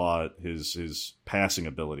really saw his passing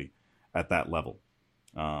ability at that level.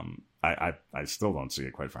 I still don't see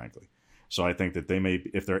it, quite frankly. So I think that they may,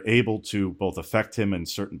 if they're able to both affect him in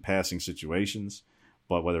certain passing situations,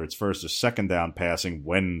 but whether it's first or second down passing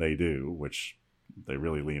when they do, which they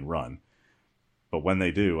really lean run, but when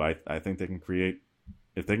they do, I think they can create,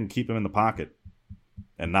 if they can keep him in the pocket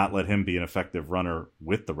and not let him be an effective runner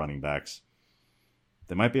with the running backs,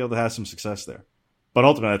 they might be able to have some success there. But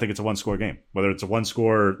ultimately, I think it's a one-score game. Whether it's a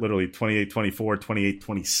one-score, literally 28-24,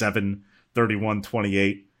 28-27,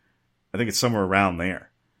 31-28, I think it's somewhere around there.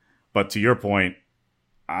 But to your point,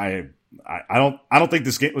 I don't think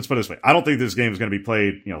this game, let's put it this way, I don't think this game is going to be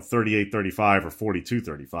played, 38-35 or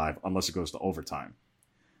 42-35 unless it goes to overtime.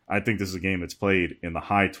 I think this is a game that's played in the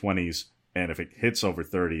high 20s, and if it hits over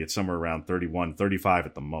 30, it's somewhere around 31, 35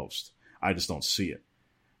 at the most. I just don't see it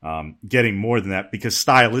getting more than that, because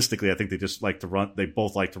stylistically, I think they just like to run. They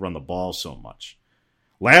both like to run the ball so much.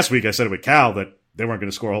 Last week, I said it with Cal that they weren't going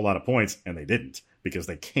to score a whole lot of points, and they didn't, because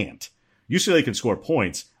they can't. UCLA can score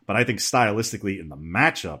points, but I think stylistically in the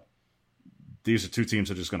matchup, these are two teams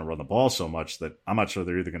that are just going to run the ball so much that I'm not sure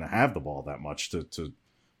they're either going to have the ball that much to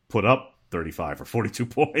put up 35 or 42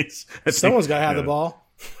 points. Someone's got to have the ball.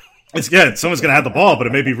 Someone's going to have the ball, but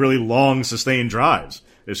it may be really long, sustained drives.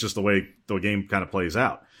 It's just the way the game kind of plays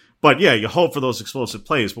out. But yeah, you hope for those explosive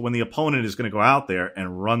plays. But when the opponent is going to go out there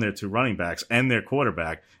and run their two running backs and their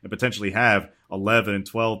quarterback and potentially have 11 and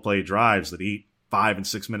 12 play drives that eat 5 and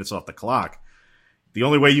 6 minutes off the clock, the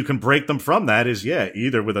only way you can break them from that is,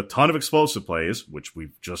 either with a ton of explosive plays, which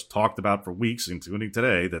we've just talked about for weeks, including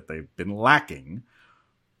today, that they've been lacking,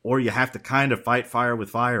 or you have to kind of fight fire with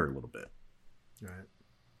fire a little bit. Right.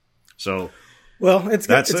 So, well, it's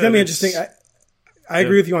going to be interesting. I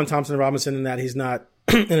agree with you on Thompson Robinson in that he's not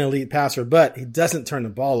an elite passer, but he doesn't turn the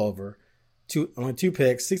ball over. Only 2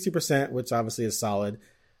 picks, 60%, which obviously is solid.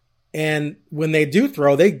 And when they do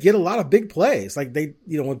throw, they get a lot of big plays. Like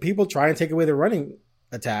when people try and take away the running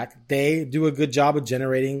attack, they do a good job of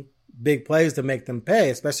generating big plays to make them pay,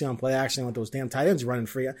 especially on play action with those damn tight ends running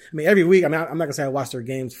free. I mean, every week, I'm not going to say I watch their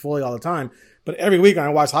games fully all the time, but every week when I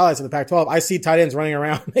watch highlights of the Pac-12, I see tight ends running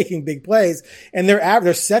around making big plays, and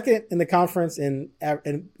they're second in the conference in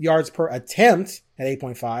yards per attempt at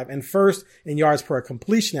 8.5 and first in yards per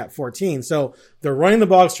completion at 14. So they're running the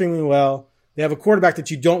ball extremely well. They have a quarterback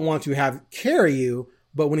that you don't want to have carry you,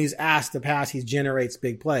 but when he's asked to pass, he generates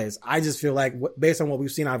big plays. I just feel like, based on what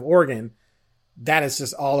we've seen out of Oregon, that is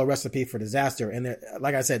just all a recipe for disaster. And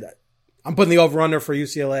like I said, I'm putting the over-under for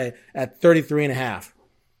UCLA at 33.5.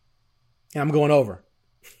 And I'm going over.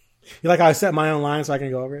 You like how I set my own line so I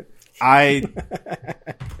can go over it?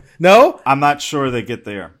 No? I'm not sure they get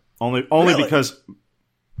there. Only really? Because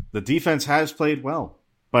the defense has played well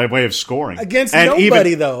by way of scoring. Against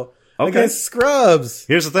nobody, though. Okay. Against scrubs.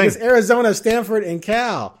 Here's the thing. Against Arizona, Stanford, and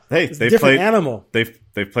Cal. Hey, it's a different animal. They've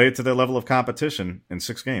played to their level of competition in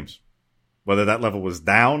 6 games. Whether that level was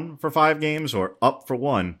down for 5 games or up for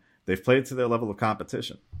 1, they've played to their level of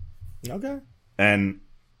competition. Okay. And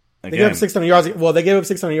again, they gave up 600 yards. Well, they gave up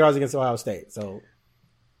 600 yards against Ohio State. So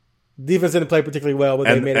defense didn't play particularly well, but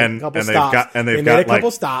they made a couple stops. They've got a couple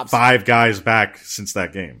stops. 5 guys back since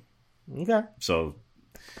that game. Okay. So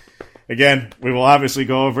again, we will obviously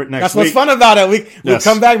go over it next week. That's what's fun about it. We'll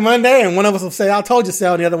come back Monday, and one of us will say, "I told you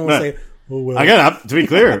so," and the other one will say, "Oh well." Again, to be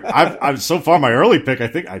clear, I've so far my early pick, I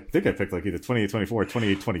think I picked like either 28-24 or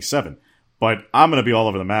 28-27. But I'm going to be all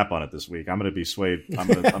over the map on it this week. I'm going to be swayed.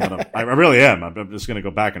 I really am. I'm just going to go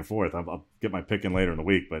back and forth. I'll get my pick in later in the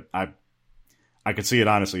week, but I could see it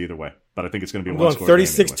honestly either way. But I think it's going to be a one-score game.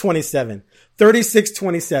 36-27.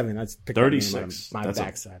 36-27. I just picked 36. My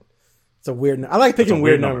backside. It's a weird. I like picking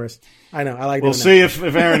weird numbers. I know. I like. We'll see if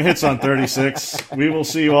Aaron hits on 36. We will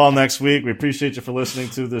see you all next week. We appreciate you for listening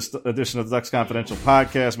to this edition of the Ducks Confidential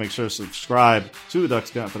Podcast. Make sure to subscribe to the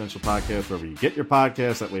Ducks Confidential Podcast wherever you get your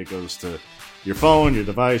podcast. That way it goes to your phone, your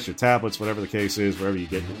device, your tablets, whatever the case is, wherever you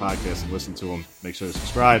get your podcasts and listen to them. Make sure to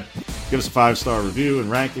subscribe. Give us a 5-star review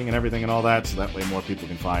and ranking and everything and all that, so that way more people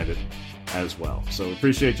can find it as well. So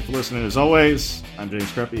appreciate you for listening as always. I'm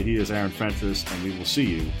James Kreppy. He is Aaron Fentress, and we will see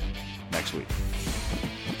you next week.